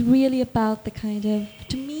it's really about the kind of,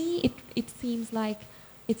 to me it seems like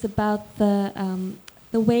it's about the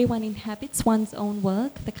way one inhabits one's own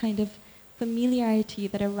work, the kind of familiarity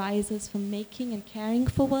that arises from making and caring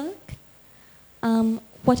for work.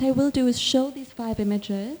 What I will do is show these 5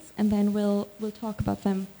 images, and then we'll talk about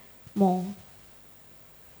them more.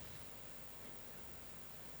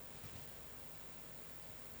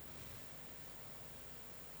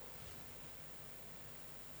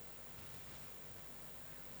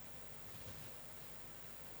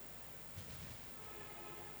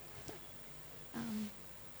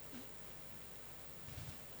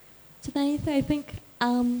 So Vainitha, I think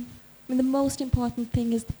the most important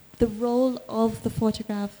thing is the role of the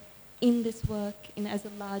photograph in this work as a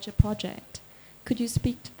larger project. Could you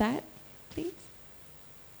speak to that, please?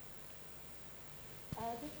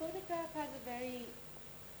 The photograph has a very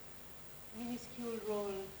minuscule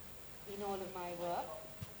role in all of my work.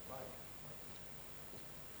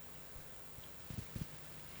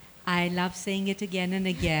 I love saying it again and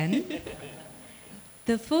again.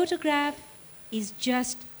 The photograph is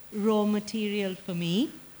just raw material for me.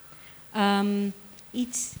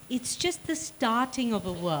 It's just the starting of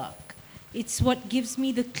a work. It's what gives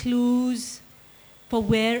me the clues for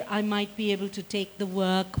where I might be able to take the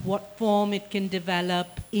work, what form it can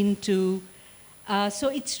develop into. So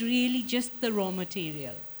it's really just the raw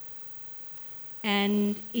material.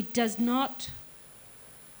 And it does not,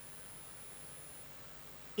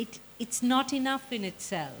 it's not enough in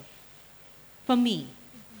itself, for me.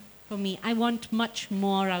 For me, I want much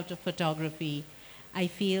more out of photography. I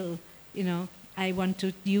feel, I want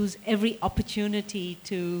to use every opportunity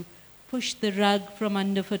to push the rug from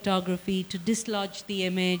under photography, to dislodge the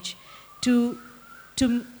image, to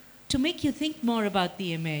make you think more about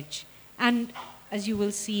the image. And as you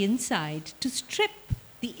will see inside, to strip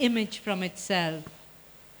the image from itself,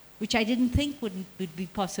 which I didn't think would be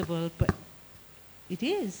possible, but it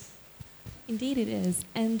is. Indeed it is.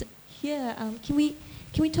 And here, can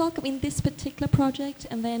we talk in this particular project,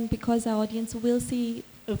 and then because our audience will see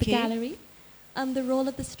the gallery, the role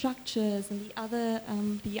of the structures and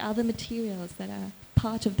the other materials that are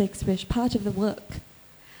part of the exhibition, part of the work?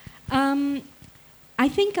 I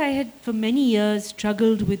think I had for many years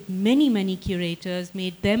struggled with many curators,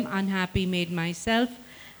 made them unhappy, made myself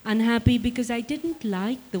unhappy, because I didn't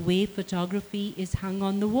like the way photography is hung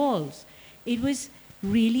on the walls. It was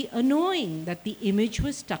really annoying that the image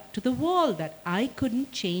was stuck to the wall, that I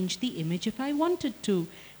couldn't change the image if I wanted to.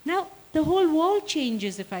 Now, the whole wall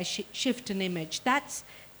changes if I shift an image. That's,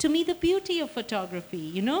 to me, the beauty of photography.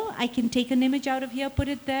 You know, I can take an image out of here, put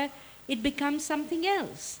it there, it becomes something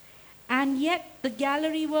else. And yet, the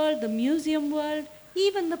gallery world, the museum world,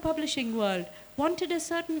 even the publishing world wanted a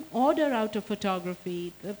certain order out of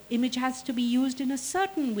photography. The image has to be used in a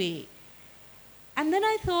certain way. And then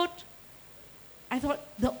I thought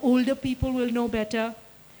the older people will know better.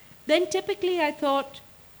 Then typically I thought,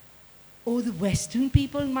 oh, the Western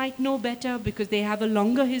people might know better because they have a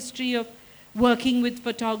longer history of working with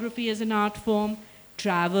photography as an art form,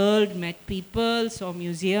 traveled, met people, saw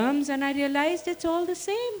museums, and I realized it's all the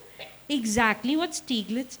same. Exactly what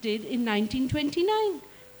Stieglitz did in 1929.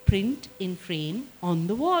 Print in frame on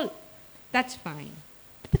the wall. That's fine.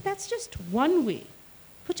 But that's just one way.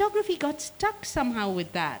 Photography got stuck somehow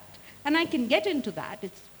with that. And I can get into that.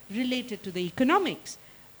 It's related to the economics.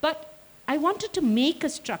 But I wanted to make a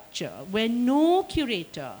structure where no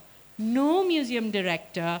curator, no museum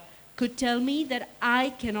director could tell me that I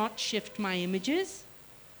cannot shift my images,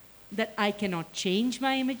 that I cannot change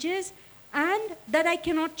my images, and that I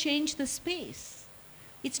cannot change the space.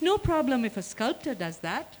 It's no problem if a sculptor does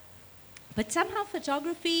that, but somehow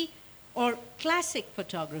photography, or classic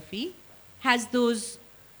photography, has those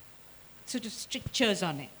sort of strictures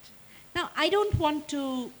on it. Now, I don't want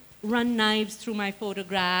to run knives through my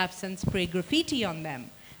photographs and spray graffiti on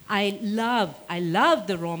them. I love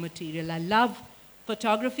the raw material. I love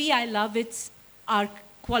photography. I love its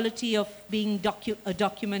quality of being a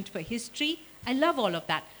document for history. I love all of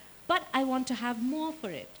that. But I want to have more for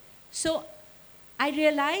it. So I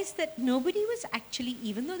realized that nobody was actually,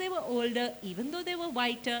 even though they were older, even though they were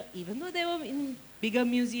whiter, even though they were in bigger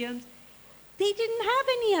museums, they didn't have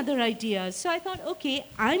any other ideas. So I thought, okay,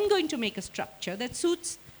 I'm going to make a structure that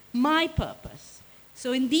suits my purpose.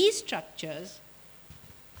 So in these structures,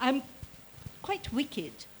 I'm quite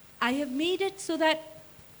wicked. I have made it so that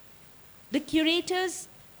the curators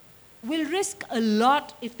will risk a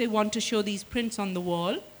lot if they want to show these prints on the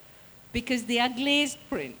wall, because they are glazed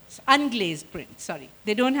prints, unglazed prints, sorry.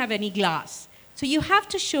 They don't have any glass. So you have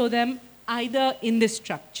to show them either in the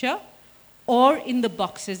structure or in the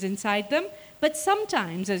boxes inside them. But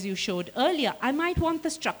sometimes, as you showed earlier, I might want the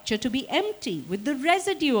structure to be empty with the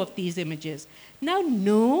residue of these images. Now,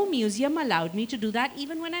 no museum allowed me to do that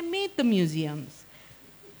even when I made the museums.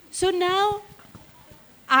 So now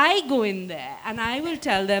I go in there and I will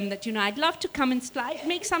tell them that, you know, I'd love to come and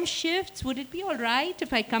make some shifts. Would it be all right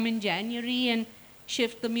if I come in January and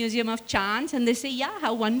shift the Museum of Chance? And they say, yeah,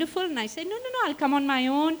 how wonderful. And I say, no, I'll come on my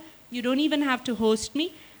own. You don't even have to host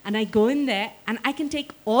me. And I go in there and I can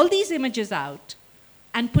take all these images out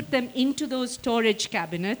and put them into those storage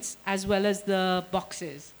cabinets as well as the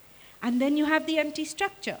boxes. And then you have the empty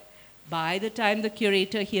structure. By the time the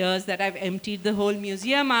curator hears that I've emptied the whole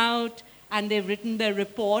museum out and they've written their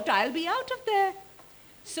report, I'll be out of there.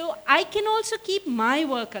 So I can also keep my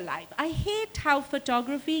work alive. I hate how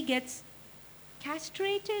photography gets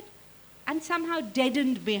castrated and somehow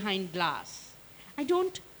deadened behind glass. I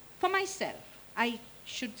don't, for myself, I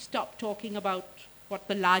should stop talking about what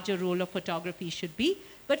the larger role of photography should be,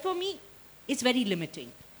 but for me, it's very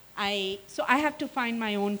limiting. So I have to find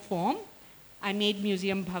my own form. I made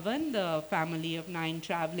Museum Bhavan, the family of 9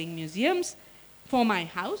 traveling museums, for my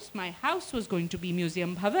house. My house was going to be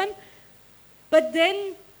Museum Bhavan, but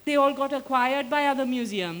then they all got acquired by other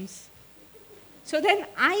museums. So then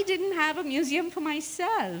I didn't have a museum for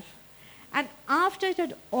myself. And after it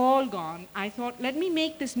had all gone, I thought, let me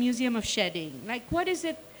make this museum of shedding. Like, what is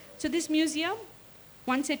it? So this museum,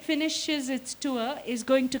 once it finishes its tour, is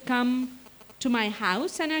going to come to my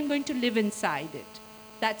house, and I'm going to live inside it.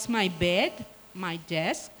 That's my bed, my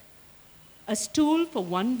desk, a stool for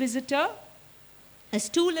one visitor, a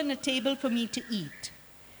stool and a table for me to eat.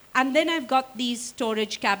 And then I've got these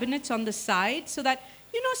storage cabinets on the side so that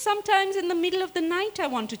You know, sometimes in the middle of the night I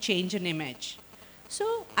want to change an image.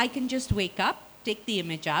 So I can just wake up, take the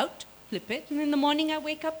image out, flip it, and in the morning I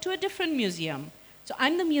wake up to a different museum. So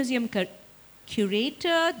I'm the museum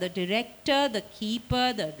curator, the director, the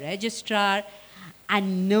keeper, the registrar,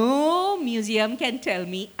 and no museum can tell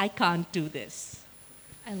me I can't do this.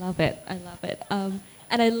 I love it. I love it.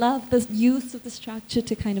 And I love the use of the structure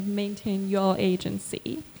to kind of maintain your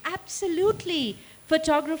agency. Absolutely.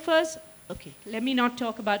 Photographers, okay, let me not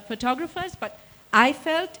talk about photographers, but I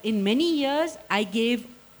felt in many years I gave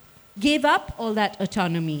up all that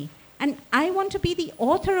autonomy. And I want to be the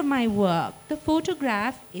author of my work. The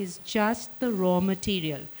photograph is just the raw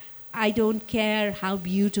material. I don't care how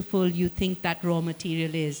beautiful you think that raw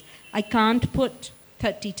material is. I can't put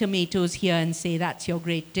 30 tomatoes here and say that's your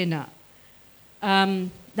great dinner.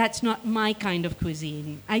 That's not my kind of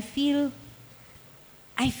cuisine. I feel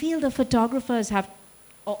the photographers have,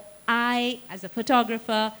 or I, as a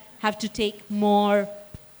photographer, have to take more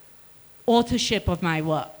authorship of my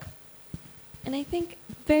work. And I think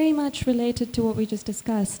very much related to what we just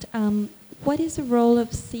discussed, what is the role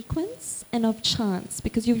of sequence and of chance?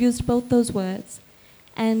 Because you've used both those words.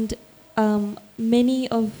 And many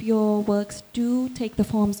of your works do take the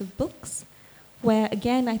forms of books, where,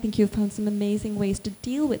 again, I think you've found some amazing ways to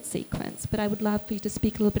deal with sequence. But I would love for you to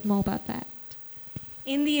speak a little bit more about that.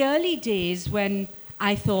 In the early days, when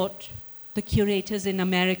I thought the curators in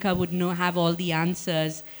America would have all the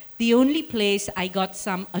answers, the only place I got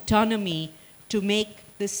some autonomy to make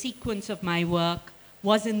the sequence of my work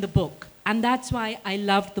was in the book. And that's why I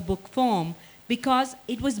loved the book form, because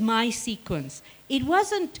it was my sequence. It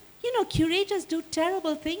wasn't, you know, curators do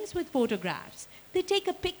terrible things with photographs. They take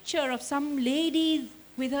a picture of some lady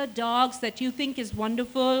with her dogs that you think is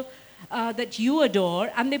wonderful, that you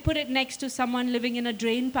adore, and they put it next to someone living in a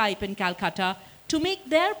drain pipe in Calcutta to make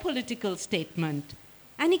their political statement.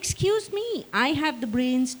 And excuse me, I have the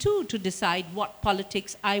brains too to decide what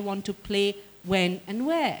politics I want to play when and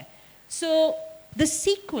where. So the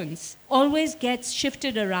sequence always gets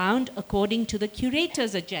shifted around according to the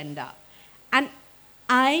curator's agenda. And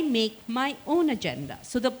I make my own agenda.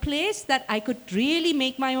 So the place that I could really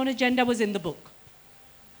make my own agenda was in the book,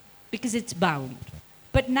 because it's bound.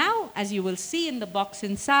 But now, as you will see in the box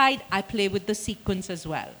inside, I play with the sequence as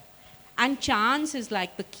well. And chance is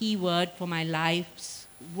like the key word for my life's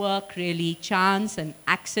work, really. Chance and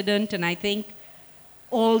accident. And I think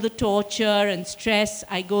all the torture and stress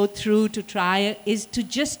I go through to try is to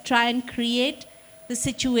just try and create the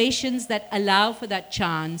situations that allow for that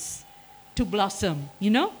chance to blossom, you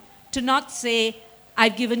know? To not say,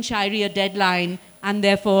 I've given Shairi a deadline and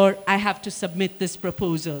therefore I have to submit this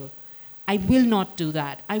proposal. I will not do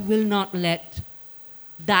that. I will not let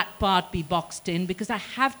that part be boxed in, because I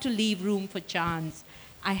have to leave room for chance.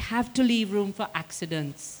 I have to leave room for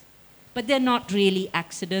accidents. But they're not really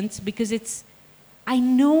accidents, because I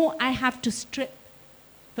know I have to strip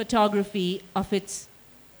photography of its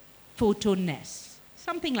photo-ness.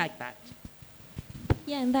 Something like that.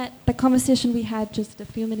 Yeah, and the conversation we had just a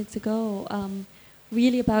few minutes ago,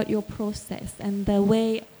 really about your process and the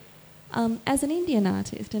way, as an Indian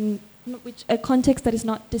artist, and a context that is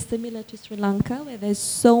not dissimilar to Sri Lanka, where there's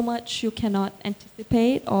so much you cannot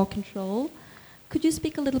anticipate or control. Could you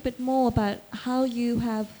speak a little bit more about how you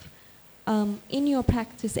have, in your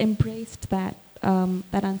practice, embraced that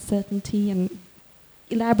uncertainty, and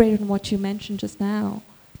elaborate on what you mentioned just now?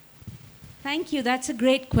 Thank you. That's a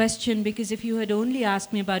great question, because if you had only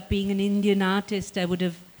asked me about being an Indian artist, I would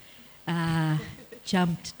have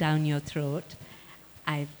jumped down your throat.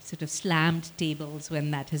 I've sort of slammed tables when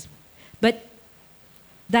that has... But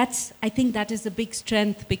I think that is a big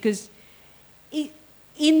strength, because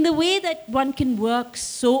in the way that one can work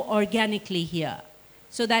so organically here,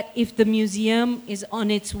 so that if the museum is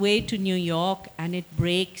on its way to New York and it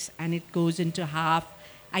breaks and it goes into half,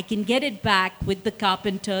 I can get it back with the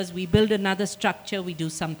carpenters, we build another structure, we do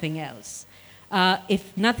something else.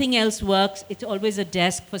 If nothing else works, it's always a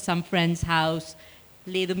desk for some friend's house,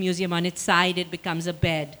 lay the museum on its side, it becomes a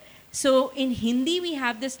bed. So in Hindi, we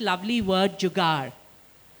have this lovely word, jugaad,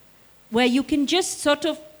 where you can just sort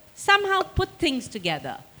of somehow put things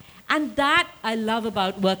together. And that I love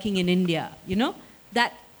about working in India, you know?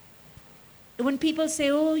 That when people say,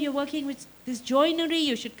 oh, you're working with this joinery,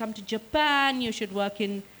 you should come to Japan, you should work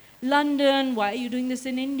in London, why are you doing this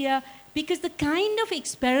in India? Because the kind of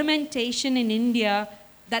experimentation in India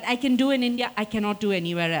that I can do in India, I cannot do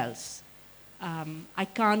anywhere else. I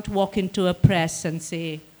can't walk into a press and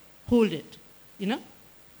say, hold it, you know?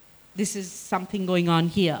 This is something going on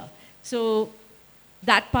here. So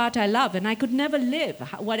that part I love, and I could never live.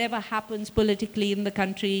 Whatever happens politically in the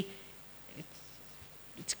country,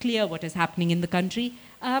 it's clear what is happening in the country.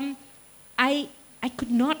 I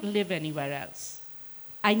could not live anywhere else.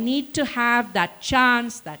 I need to have that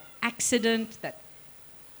chance, that accident,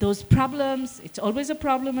 those problems. It's always a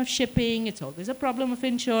problem of shipping. It's always a problem of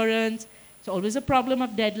insurance. It's always a problem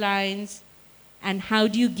of deadlines. And how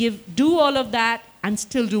do you do all of that and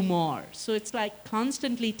still do more? So it's like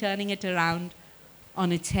constantly turning it around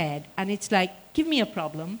on its head. And it's like, give me a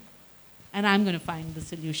problem, and I'm going to find the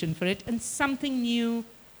solution for it. And something new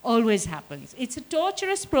always happens. It's a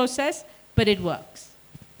torturous process, but it works.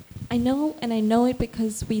 I know, and I know it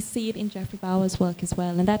because we see it in Geoffrey Bawa's work as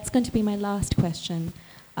well. And that's going to be my last question.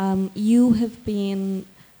 You have been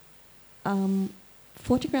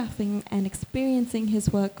photographing and experiencing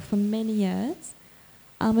his work for many years.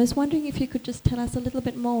 I was wondering if you could just tell us a little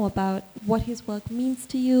bit more about what his work means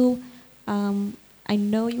to you. I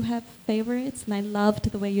know you have favorites, and I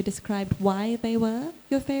loved the way you described why they were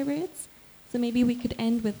your favorites. So maybe we could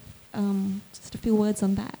end with just a few words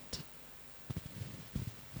on that.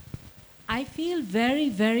 I feel very,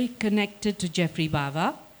 very connected to Geoffrey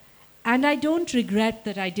Bawa, and I don't regret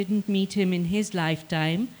that I didn't meet him in his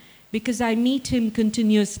lifetime, because I meet him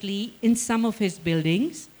continuously in some of his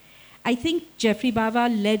buildings. I think Geoffrey Bawa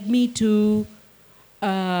led me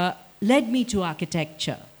to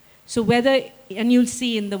architecture. So and you'll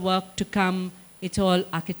see in the work to come, it's all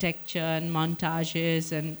architecture and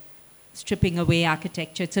montages and stripping away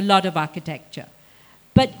architecture. It's a lot of architecture.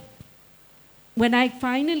 But when I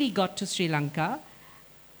finally got to Sri Lanka,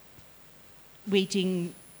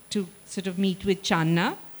 waiting to sort of meet with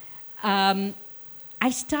Channa, I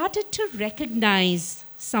started to recognize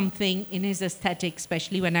something in his aesthetic,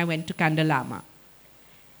 especially when I went to Kandalama.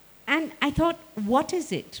 And I thought, what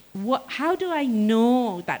is it? How do I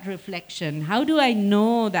know that reflection? How do I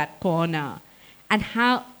know that corner? And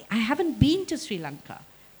how I haven't been to Sri Lanka,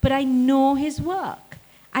 but I know his work.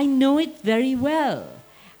 I know it very well.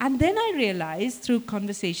 And then I realized through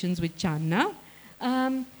conversations with Channa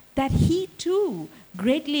that he too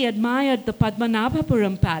greatly admired the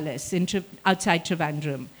Padmanabhapuram Palace outside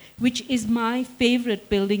Trivandrum, which is my favorite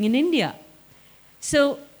building in India.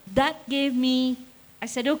 So that gave me, I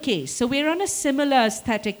said, okay, so we're on a similar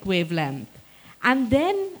aesthetic wavelength. And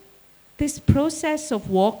then this process of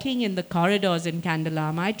walking in the corridors in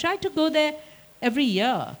Kandalama, I try to go there every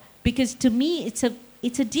year, because to me it's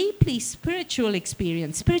a deeply spiritual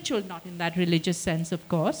experience. Spiritual, not in that religious sense, of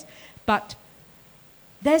course, but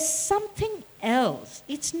there's something else.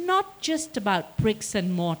 It's not just about bricks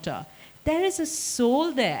and mortar. There is a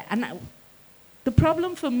soul there. And the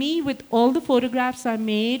problem for me with all the photographs I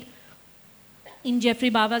made in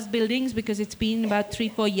Geoffrey Bawa's buildings, because it's been about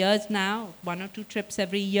 3-4 years now, 1 or 2 trips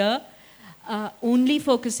every year, only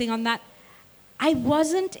focusing on that, I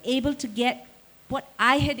wasn't able to get what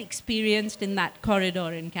I had experienced in that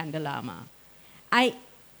corridor in Kandalama. I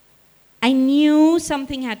knew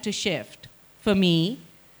something had to shift for me,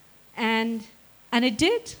 and it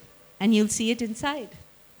did, and you'll see it inside.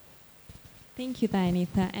 Thank you,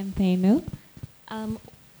 Dayanitha and Thenu.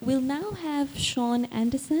 We'll now have Sean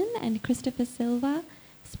Anderson and Christopher Silva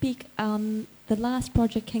speak on the last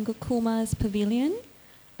project, Kengo Kuma's Pavilion.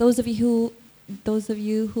 Those of you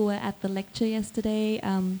who were at the lecture yesterday,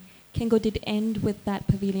 Kengo did end with that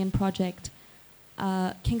pavilion project.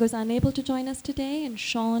 Kengo's unable to join us today, and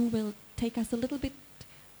Sean will take us a little bit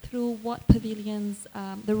through what pavilions,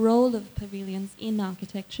 the role of pavilions in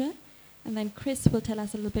architecture. And then Chris will tell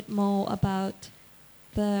us a little bit more about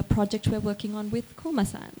the project we're working on with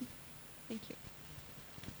Kuma-san. Thank you.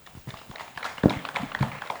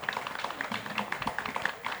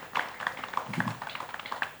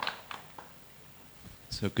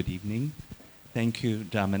 So good evening. Thank you,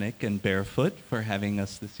 Dominic and Barefoot, for having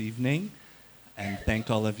us this evening. And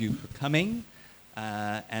thank all of you for coming.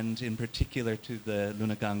 And in particular to the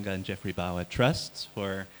Lunaganga and Geoffrey Bawa Trusts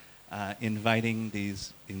for inviting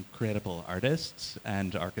these incredible artists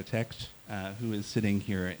and architect who is sitting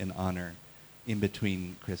here in honor in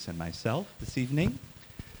between Chris and myself this evening.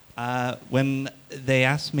 When they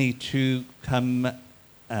asked me to come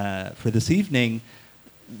for this evening,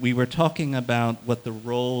 we were talking about what the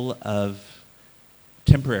role of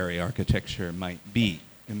temporary architecture might be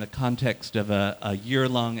in the context of a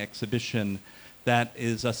year-long exhibition that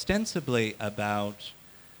is ostensibly about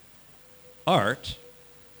art,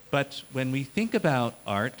 but when we think about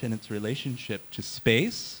art and its relationship to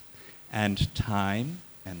space and time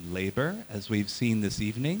and labor, as we've seen this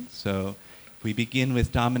evening, so if we begin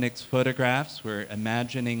with Dominic's photographs, we're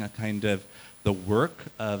imagining a kind of the work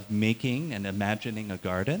of making and imagining a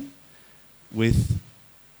garden. With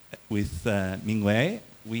Mingwei,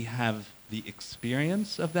 we have the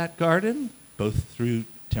experience of that garden, both through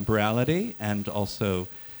temporality and also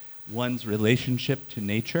one's relationship to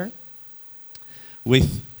nature.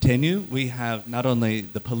 With Tenu, we have not only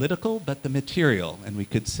the political, but the material. And we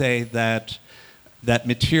could say that that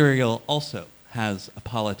material also has a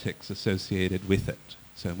politics associated with it.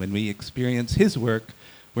 So when we experience his work,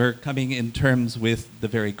 we're coming in terms with the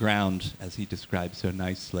very ground, as he described so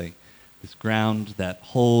nicely. This ground that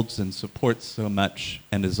holds and supports so much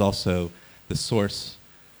and is also the source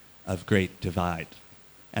of great divide.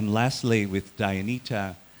 And lastly, with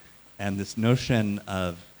Dayanita and this notion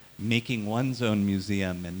of making one's own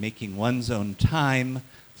museum and making one's own time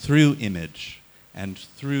through image and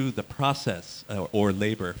through the process or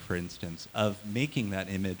labor, for instance, of making that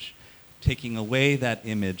image, taking away that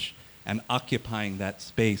image and occupying that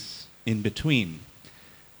space in between.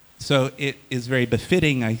 So it is very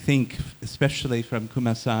befitting, I think, especially from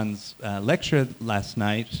Kuma-san's lecture last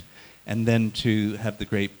night, and then to have the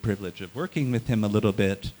great privilege of working with him a little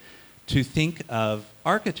bit, to think of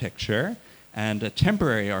architecture and a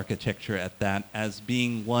temporary architecture at that as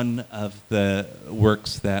being one of the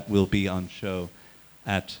works that will be on show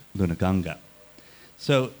at Lunaganga.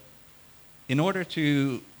 So in order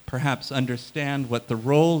to perhaps understand what the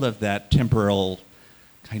role of that temporal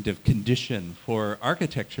kind of condition for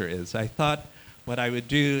architecture is, I thought what I would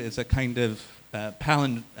do is a kind of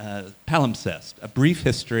palimpsest, a brief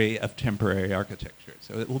history of temporary architecture.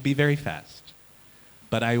 So it will be very fast.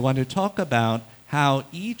 But I want to talk about how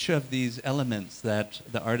each of these elements that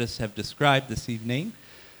the artists have described this evening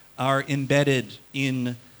are embedded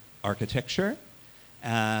in architecture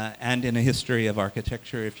and in a history of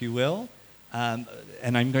architecture, if you will.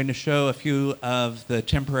 And I'm going to show a few of the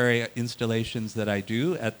temporary installations that I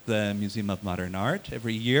do at the Museum of Modern Art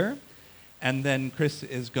every year. And then Chris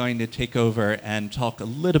is going to take over and talk a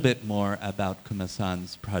little bit more about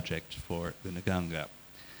Kuma-san's project for Lunaganga.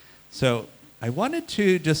 So I wanted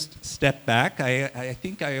to just step back. I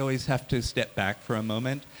think I always have to step back for a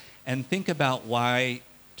moment and think about why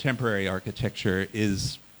temporary architecture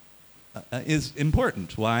is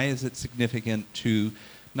important. Why is it significant to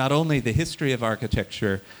not only the history of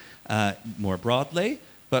architecture more broadly,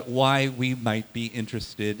 but why we might be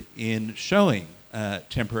interested in showing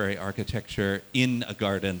temporary architecture in a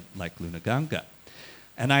garden like Lunaganga.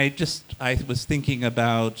 And I was thinking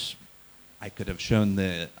about, I could have shown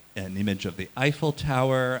an image of the Eiffel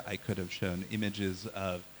Tower, I could have shown images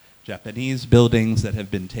of Japanese buildings that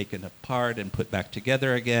have been taken apart and put back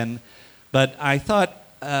together again. But I thought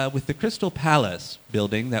with the Crystal Palace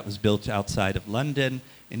building that was built outside of London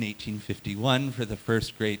in 1851 for the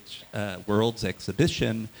first great World's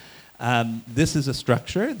Exhibition, this is a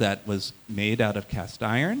structure that was made out of cast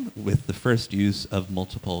iron with the first use of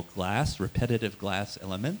multiple glass, repetitive glass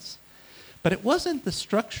elements. But it wasn't the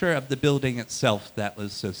structure of the building itself that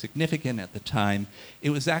was so significant at the time. It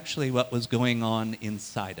was actually what was going on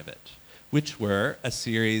inside of it, which were a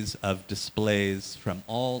series of displays from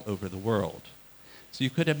all over the world. So you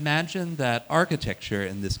could imagine that architecture,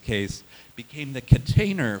 in this case, became the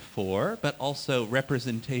container for, but also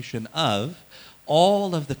representation of,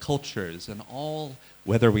 all of the cultures and all,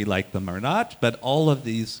 whether we like them or not, but all of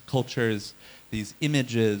these cultures, these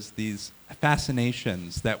images, these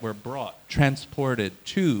fascinations that were brought, transported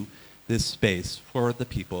to this space for the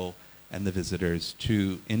people and the visitors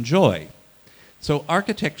to enjoy. So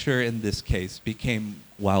architecture in this case became,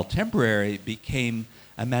 while temporary, became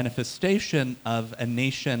a manifestation of a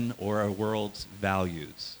nation or a world's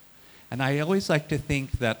values. And I always like to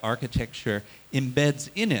think that architecture embeds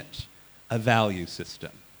in it a value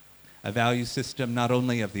system not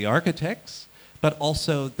only of the architects, but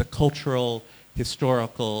also the cultural,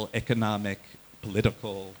 historical, economic,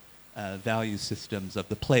 political value systems of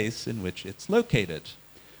the place in which it's located.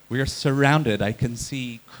 We are surrounded, I can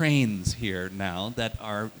see cranes here now that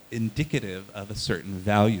are indicative of a certain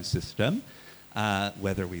value system,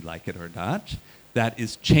 whether we like it or not, that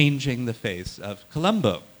is changing the face of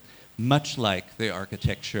Colombo, much like the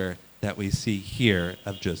architecture that we see here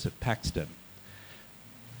of Joseph Paxton.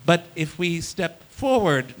 But if we step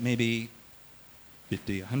forward maybe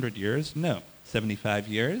 50, 100 years, no, 75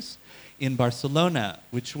 years, in Barcelona,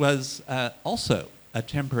 which was also a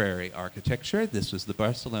temporary architecture. This was the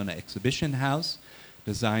Barcelona Exhibition House,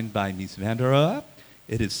 designed by Mies van der Rohe.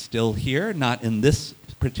 It is still here, not in this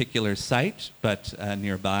particular site, but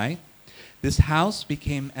nearby. This house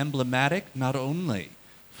became emblematic not only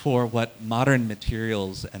for what modern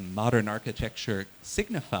materials and modern architecture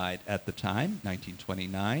signified at the time,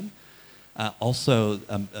 1929, also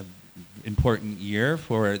an important year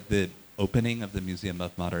for the opening of the Museum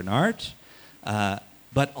of Modern Art,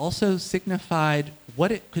 but also signified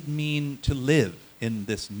what it could mean to live in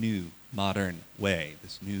this new modern way,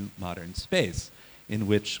 this new modern space, in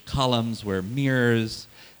which columns were mirrors,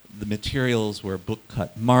 the materials were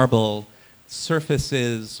book-cut marble,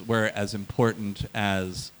 surfaces were as important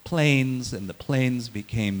as planes, and the planes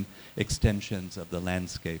became extensions of the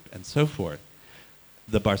landscape, and so forth.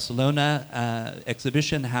 The Barcelona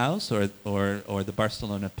Exhibition House, or the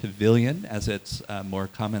Barcelona Pavilion, as it's more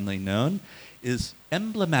commonly known, is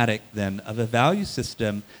emblematic then of a value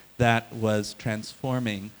system that was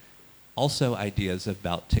transforming also ideas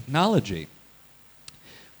about technology.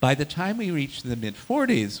 By the time we reached the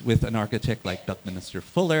mid-40s with an architect like Buckminster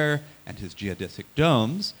Fuller and his geodesic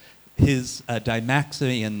domes, his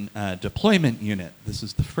Dymaxion deployment unit, this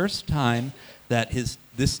is the first time that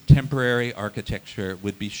this temporary architecture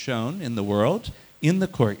would be shown in the world in the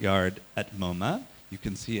courtyard at MoMA. You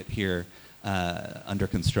can see it here under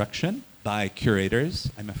construction by curators,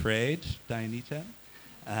 I'm afraid, Dianita.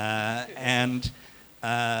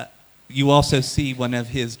 You also see one of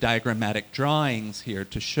his diagrammatic drawings here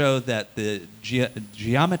to show that the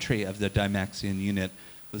geometry of the Dymaxion unit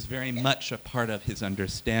was very much a part of his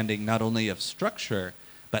understanding, not only of structure,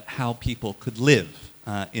 but how people could live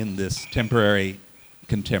in this temporary,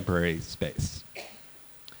 contemporary space.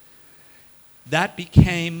 That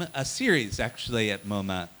became a series, actually, at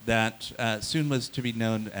MoMA that soon was to be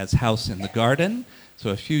known as House in the Garden. So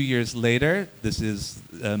a few years later, this is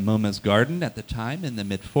MoMA's garden at the time in the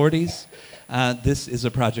mid-40s. This is a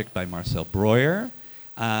project by Marcel Breuer.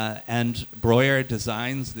 And Breuer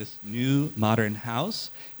designs this new modern house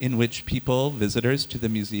in which people, visitors to the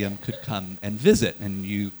museum, could come and visit, and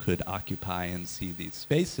you could occupy and see these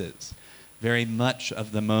spaces. Very much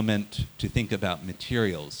of the moment to think about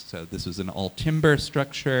materials. So this was an all-timber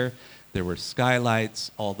structure. There were skylights.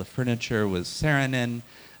 All the furniture was Saarinen.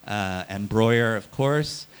 And Breuer, of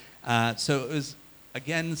course. So it was,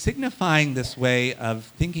 again, signifying this way of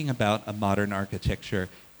thinking about a modern architecture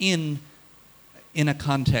in a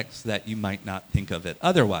context that you might not think of it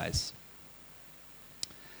otherwise.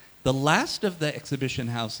 The last of the exhibition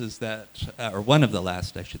houses that, or one of the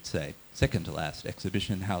last, I should say, second to last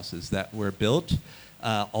exhibition houses that were built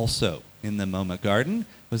also in the MoMA garden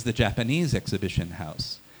was the Japanese exhibition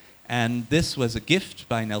house. And this was a gift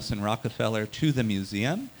by Nelson Rockefeller to the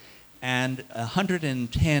museum, and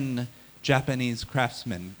 110 Japanese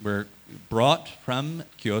craftsmen were brought from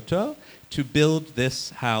Kyoto to build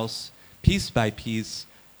this house piece by piece,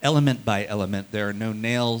 element by element. There are no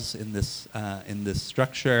nails in this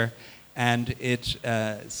structure, and it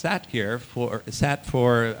sat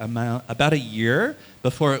for about a year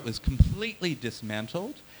before it was completely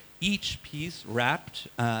dismantled. Each piece wrapped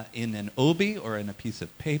in an obi or in a piece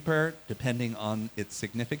of paper, depending on its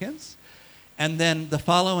significance. And then the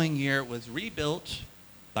following year was rebuilt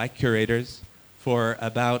by curators for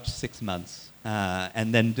about 6 months,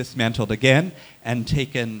 and then dismantled again and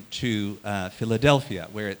taken to Philadelphia,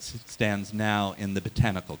 where it stands now in the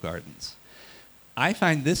Botanical Gardens. I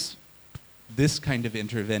find this kind of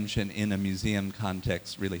intervention in a museum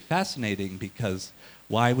context really fascinating, because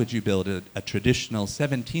why would you build a traditional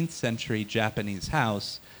 17th century Japanese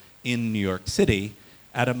house in New York City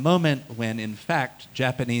at a moment when, in fact,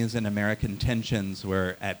 Japanese and American tensions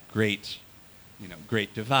were at great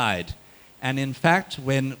divide? And in fact,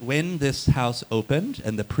 when this house opened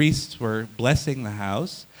and the priests were blessing the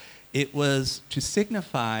house, it was to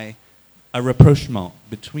signify a rapprochement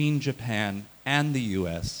between Japan and the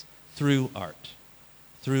US through art,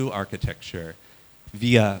 through architecture,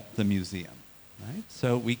 via the museum. Right?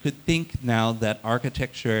 So we could think now that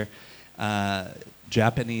architecture,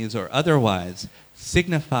 Japanese or otherwise,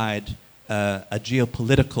 signified a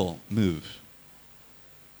geopolitical move.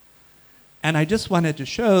 And I just wanted to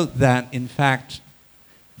show that, in fact,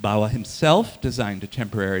 Bawa himself designed a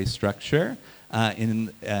temporary structure in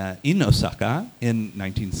Osaka in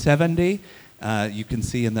 1970. You can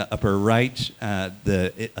see in the upper right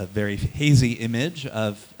a very hazy image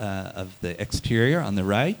of the exterior on the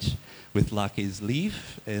right, with Lake's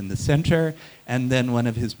leaf in the center, and then one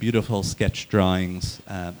of his beautiful sketch drawings,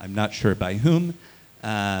 I'm not sure by whom,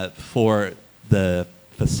 for the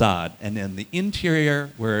facade. And in the interior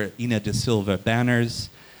were Ina da Silva banners,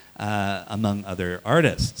 among other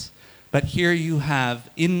artists. But here you have,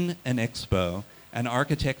 in an expo, an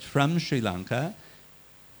architect from Sri Lanka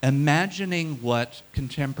imagining what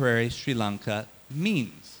contemporary Sri Lanka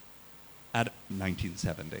means at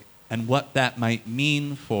 1970, and what that might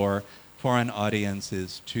mean for foreign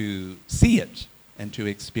audiences to see it and to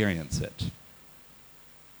experience it.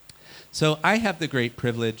 So I have the great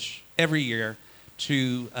privilege every year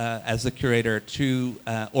to, as the curator, to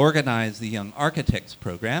organize the Young Architects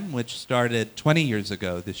program, which started 20 years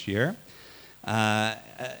ago this year.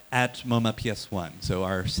 at MoMA PS1, so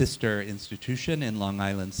our sister institution in Long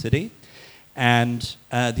Island City. And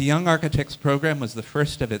the Young Architects program was the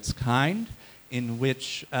first of its kind, in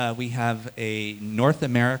which we have a North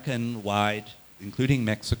American-wide, including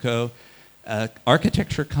Mexico,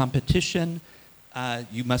 architecture competition.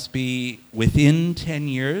 You must be within 10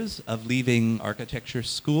 years of leaving architecture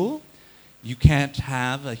school. You can't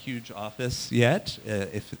have a huge office yet,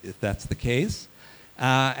 if that's the case.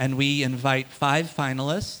 And we invite 5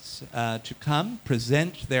 finalists to come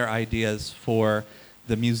present their ideas for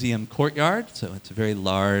the museum courtyard. So it's a very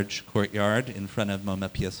large courtyard in front of MoMA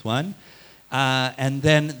PS1. And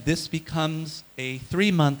then this becomes a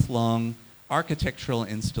 3-month-long architectural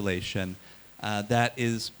installation that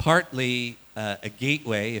is partly a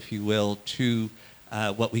gateway, if you will, to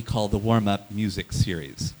what we call the warm-up music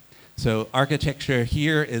series. So architecture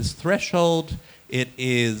here is threshold. It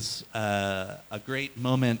is a great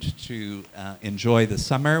moment to enjoy the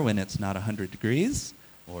summer when it's not 100 degrees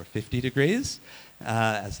or 50 degrees,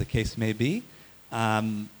 as the case may be.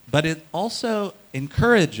 But it also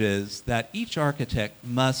encourages that each architect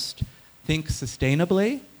must think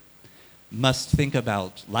sustainably, must think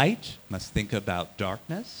about light, must think about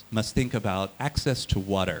darkness, must think about access to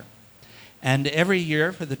water. And every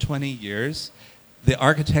year for the 20 years, the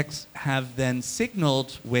architects have then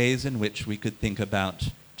signaled ways in which we could think about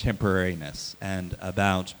temporariness and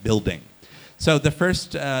about building. So the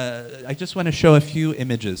first, I just want to show a few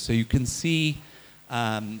images so you can see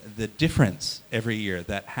the difference every year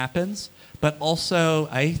that happens. But also,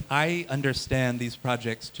 I understand these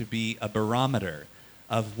projects to be a barometer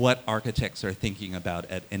of what architects are thinking about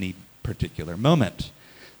at any particular moment.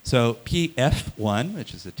 So PF1,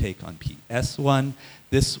 which is a take on PS1,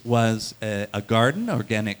 this was a garden,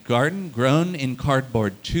 organic garden, grown in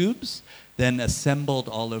cardboard tubes, then assembled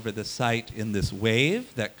all over the site in this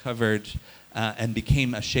wave that covered and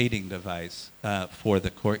became a shading device for the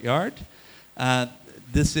courtyard.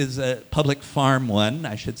 This is a public farm one,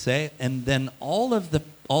 I should say, and then all of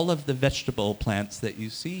the vegetable plants that you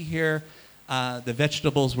see here, the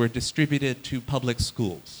vegetables were distributed to public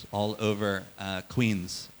schools all over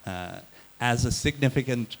Queens as a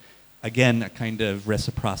significant, again, a kind of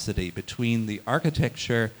reciprocity between the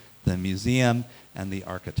architecture, the museum, and the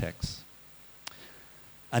architects.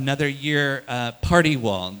 Another year, party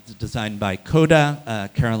wall designed by Coda,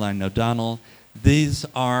 Caroline O'Donnell. These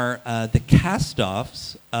are the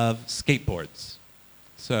cast-offs of skateboards.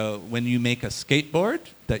 So when you make a skateboard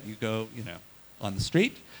that you go, on the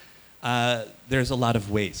street, there's a lot of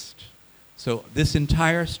waste. So this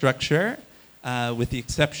entire structure, with the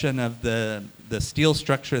exception of the steel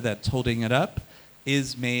structure that's holding it up,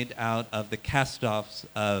 is made out of the cast-offs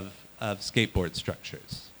of skateboard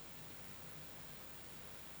structures.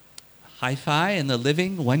 Hi-Fi in the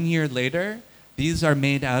living, 1 year later, these are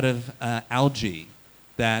made out of algae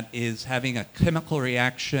that is having a chemical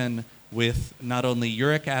reaction with not only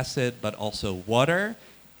uric acid, but also water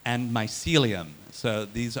and mycelium. So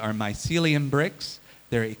these are mycelium bricks.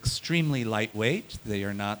 They're extremely lightweight. They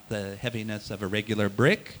are not the heaviness of a regular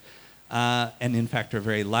brick, and in fact are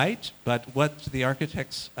very light. But what the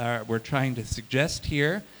architects were trying to suggest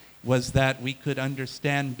here was that we could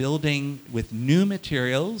understand building with new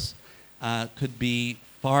materials could be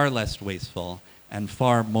far less wasteful and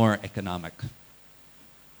far more economic.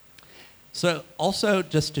 So also,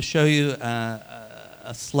 just to show you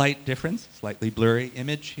a slight difference, slightly blurry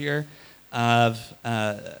image here of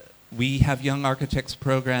we have Young Architects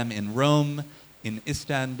program in Rome, in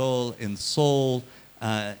Istanbul, in Seoul,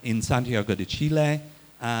 in Santiago de Chile.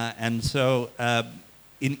 And so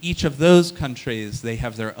in each of those countries, they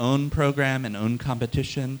have their own program and own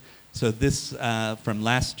competition. So this from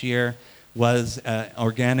last year was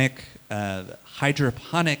organic,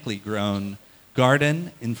 hydroponically grown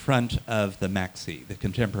garden in front of the MAXI, the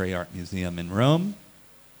Contemporary Art Museum in Rome.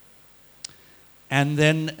 And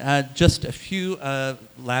then just a few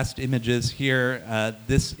last images here.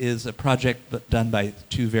 This is a project done by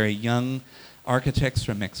 2 very young architects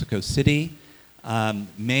from Mexico City,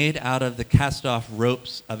 made out of the cast-off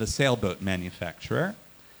ropes of a sailboat manufacturer.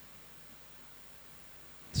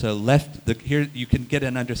 So here you can get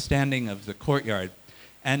an understanding of the courtyard.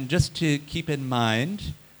 And just to keep in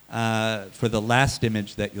mind, for the last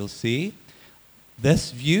image that you'll see,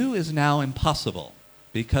 this view is now impossible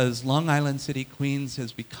because Long Island City, Queens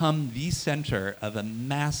has become the center of a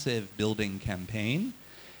massive building campaign.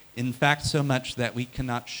 In fact, so much that we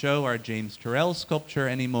cannot show our James Turrell sculpture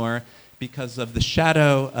anymore because of the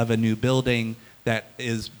shadow of a new building that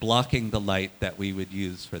is blocking the light that we would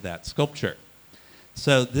use for that sculpture.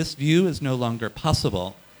 So this view is no longer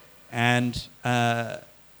possible. And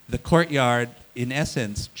the courtyard, in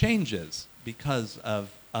essence, changes because of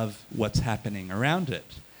what's happening around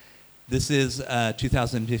it. This is a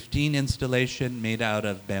 2015 installation made out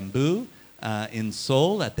of bamboo in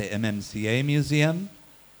Seoul at the MMCA Museum.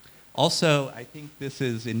 Also, I think this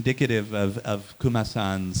is indicative of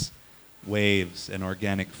Kuma-san's waves and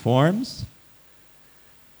organic forms.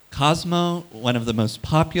 Cosmo, one of the most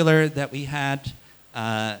popular that we had.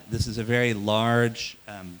 This is a very large,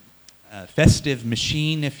 festive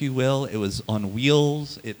machine, if you will. It was on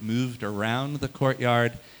wheels. It moved around the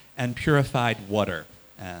courtyard and purified water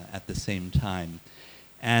at the same time.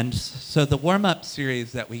 And so the warm-up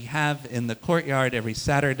series that we have in the courtyard every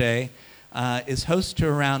Saturday is host to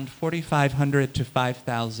around 4,500 to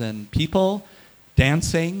 5,000 people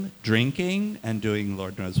dancing, drinking, and doing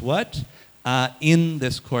Lord knows what in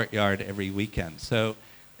this courtyard every weekend. So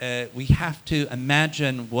we have to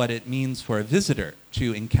imagine what it means for a visitor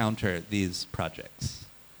to encounter these projects.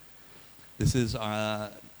 This is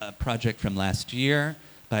a project from last year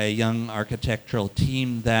by a young architectural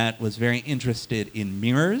team that was very interested in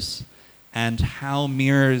mirrors and how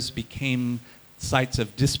mirrors became sites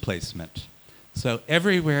of displacement. So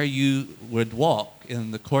everywhere you would walk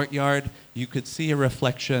in the courtyard, you could see a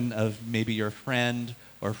reflection of maybe your friend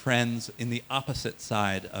or friends in the opposite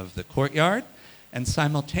side of the courtyard. And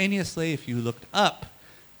simultaneously, if you looked up,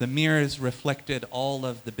 the mirrors reflected all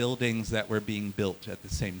of the buildings that were being built at the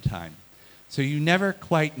same time. So you never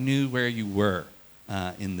quite knew where you were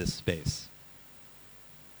in this space.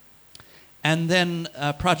 And then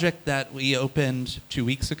a project that we opened 2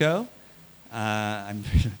 weeks ago.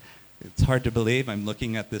 It's hard to believe, I'm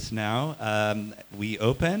looking at this now. We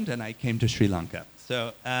opened and I came to Sri Lanka.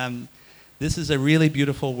 So this is a really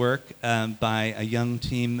beautiful work by a young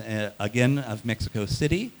team, again, of Mexico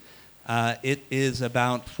City. It is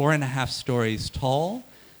about 4.5 stories tall.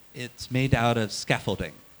 It's made out of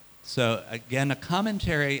scaffolding. So again, a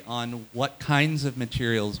commentary on what kinds of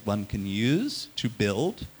materials one can use to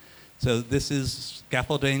build. So this is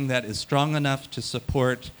scaffolding that is strong enough to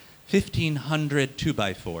support 1,500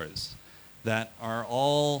 2x4s that are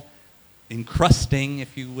all encrusting,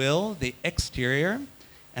 if you will, the exterior.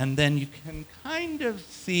 And then you can kind of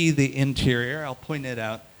see the interior. I'll point it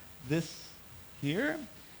out. This here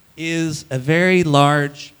is a very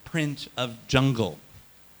large print of jungle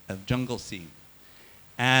scene.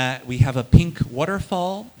 We have a pink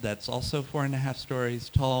waterfall that's also 4.5 stories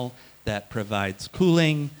tall that provides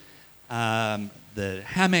cooling, the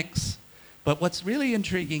hammocks. But what's really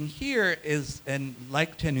intriguing here is, and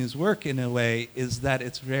like Tenu's work in a way, is that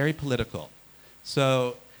it's very political.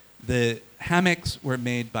 So the hammocks were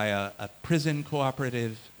made by a prison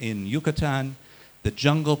cooperative in Yucatan. The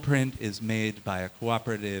jungle print is made by a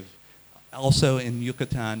cooperative also in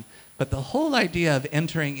Yucatan. But the whole idea of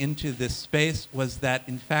entering into this space was that,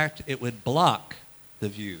 in fact, it would block the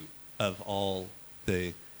view of all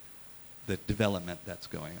the development that's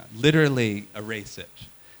going on, literally erase it.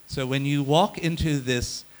 So when you walk into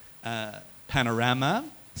this panorama,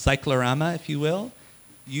 cyclorama, if you will,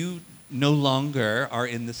 you no longer are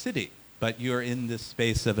in the city, but you're in this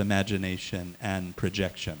space of imagination and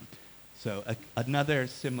projection. So another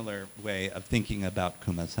similar way of thinking about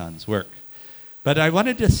Kuma-san's work. But I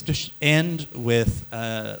wanted to end with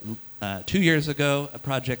 2 years ago, a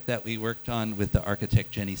project that we worked on with the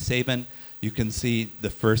architect Jenny Sabin. You can see the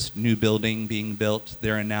first new building being built.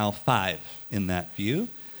 There are now 5 in that view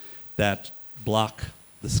that block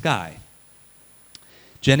the sky.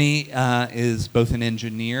 Jenny is both an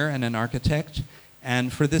engineer and an architect,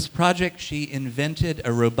 and for this project she invented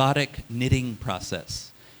a robotic knitting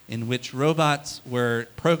process in which robots were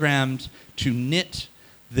programmed to knit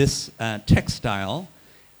this textile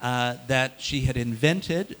that she had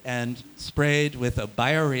invented and sprayed with a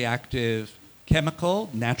bioreactive chemical,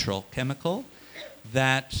 natural chemical,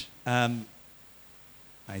 that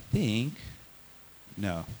I think,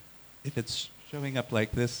 no, if it's showing up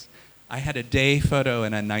like this, I had a day photo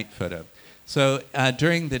and a night photo. So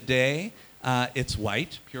during the day, it's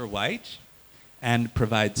white, pure white, and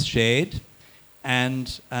provides shade.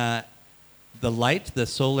 And the light, the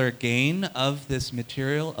solar gain of this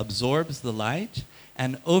material absorbs the light,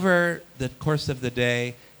 and over the course of the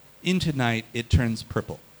day, into night, it turns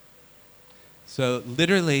purple. So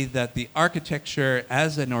literally that the architecture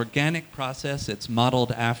as an organic process, it's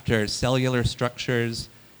modeled after cellular structures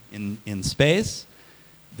in space,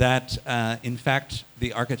 that in fact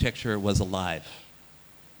the architecture was alive.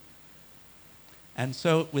 And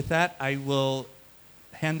so with that, I will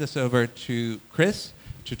hand this over to Chris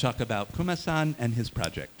to talk about Kuma-san and his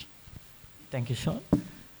project. Thank you, Sean.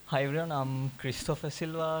 Hi everyone, I'm Christopher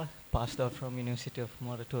Silva, passed out from University of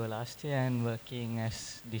Moratuwa last year and working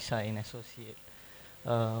as design associate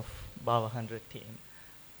of Bava 100 team.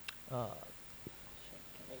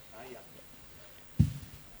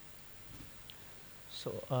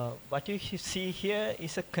 So what you see here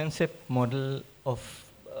is a concept model of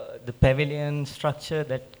the pavilion structure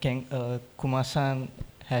that Kumar-san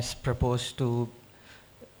has proposed to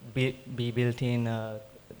be built in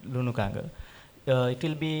Lunuganga. It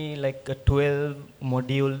will be like a 12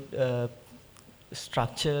 module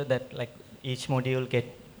structure that like each module get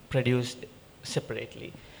produced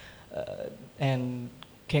separately. And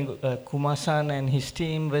Kumar-san and his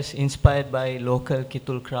team was inspired by local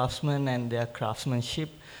Kitul craftsmen and their craftsmanship,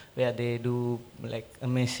 where they do like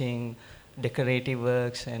amazing decorative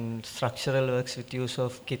works and structural works with use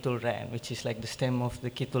of Kitul ran, which is like the stem of the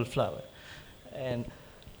Kitul flower. And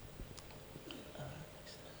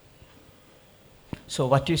so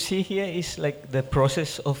what you see here is like the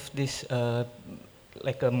process of this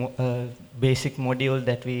like a basic module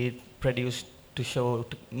that we produced to show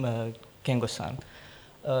to Kengo-san.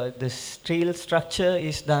 The steel structure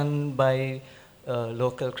is done by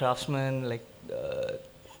local craftsmen like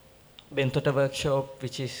Bentota Workshop,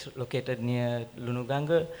 which is located near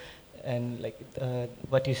Lunuganga. And like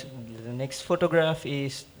what is the next photograph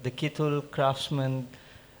is the Kitul craftsmen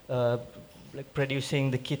like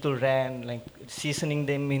producing the Kitul ran, like seasoning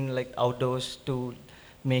them in like outdoors to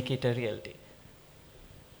make it a reality.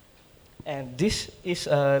 And this is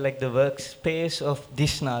like the workspace of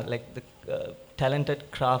Disna, like the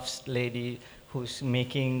talented crafts lady who's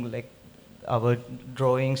making like our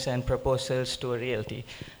drawings and proposals to a reality.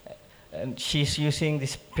 And she's using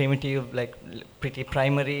this primitive, like pretty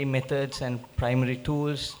primary methods and primary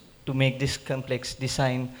tools to make this complex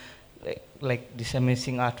design, like this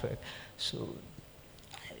amazing artwork. So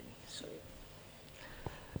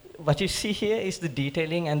what you see here is the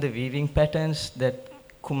detailing and the weaving patterns that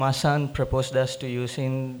Kumar-san proposed us to use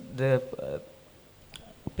in the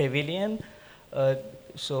pavilion.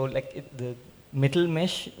 So like the metal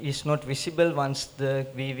mesh is not visible once the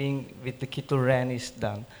weaving with the Kitul ran is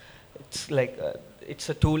done. It's like it's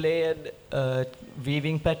a two-layered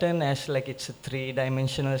weaving pattern, as like it's a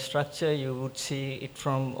three-dimensional structure. You would see it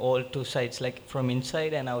from all two sides, like from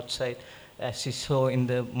inside and outside, as you saw in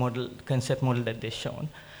the model, concept model that they shown.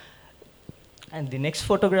 And the next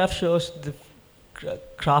photograph shows the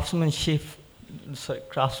craftsmanship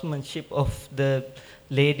of the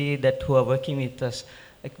lady that who are working with us.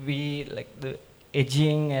 Like we like the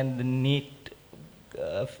edging and the neat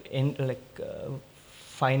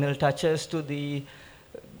final touches to the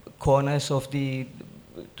corners of the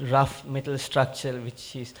rough metal structure,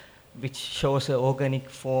 which shows an organic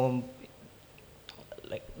form,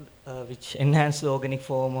 like which enhance the organic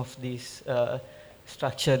form of this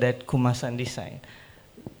structure that Kumar-san designed.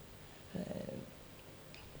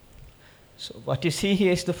 So what you see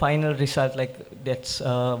here is the final result. Like that's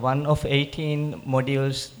one of 18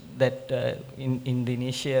 modules that in the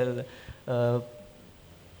initial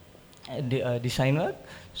design work.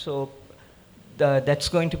 So that's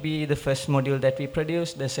going to be the first module that we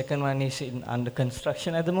produced. The second one is under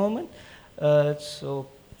construction at the moment. So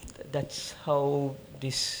that's how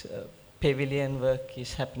this pavilion work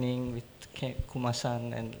is happening with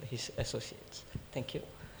Kumar-san and his associates. Thank you.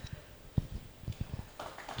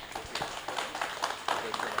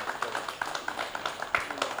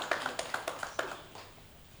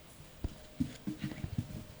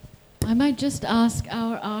 I might just ask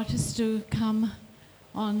our artists to come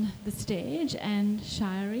on the stage, and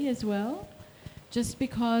Shairi as well, just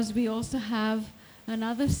because we also have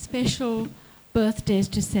another special birthdays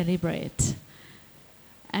to celebrate.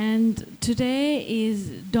 And today is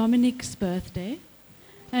Dominic's birthday,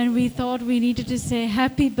 and we thought we needed to say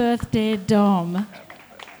happy birthday, Dom.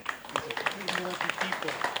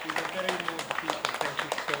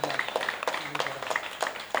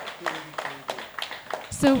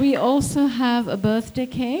 So we also have a birthday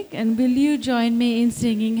cake, and will you join me in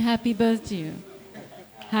singing happy birthday to you?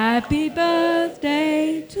 Happy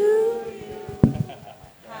birthday to you.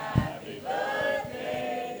 Happy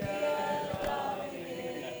birthday, dear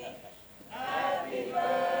Dominic. Happy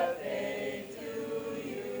birthday to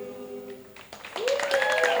you.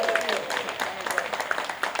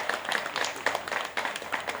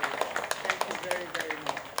 Thank you very, very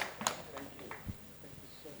much. Thank you. Thank you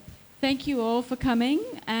so much. Thank you all for coming,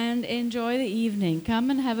 and enjoy the evening. Come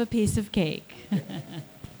and have a piece of cake.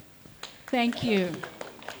 Thank you.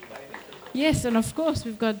 Yes, and of course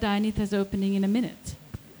we've got Dainita's opening in a minute.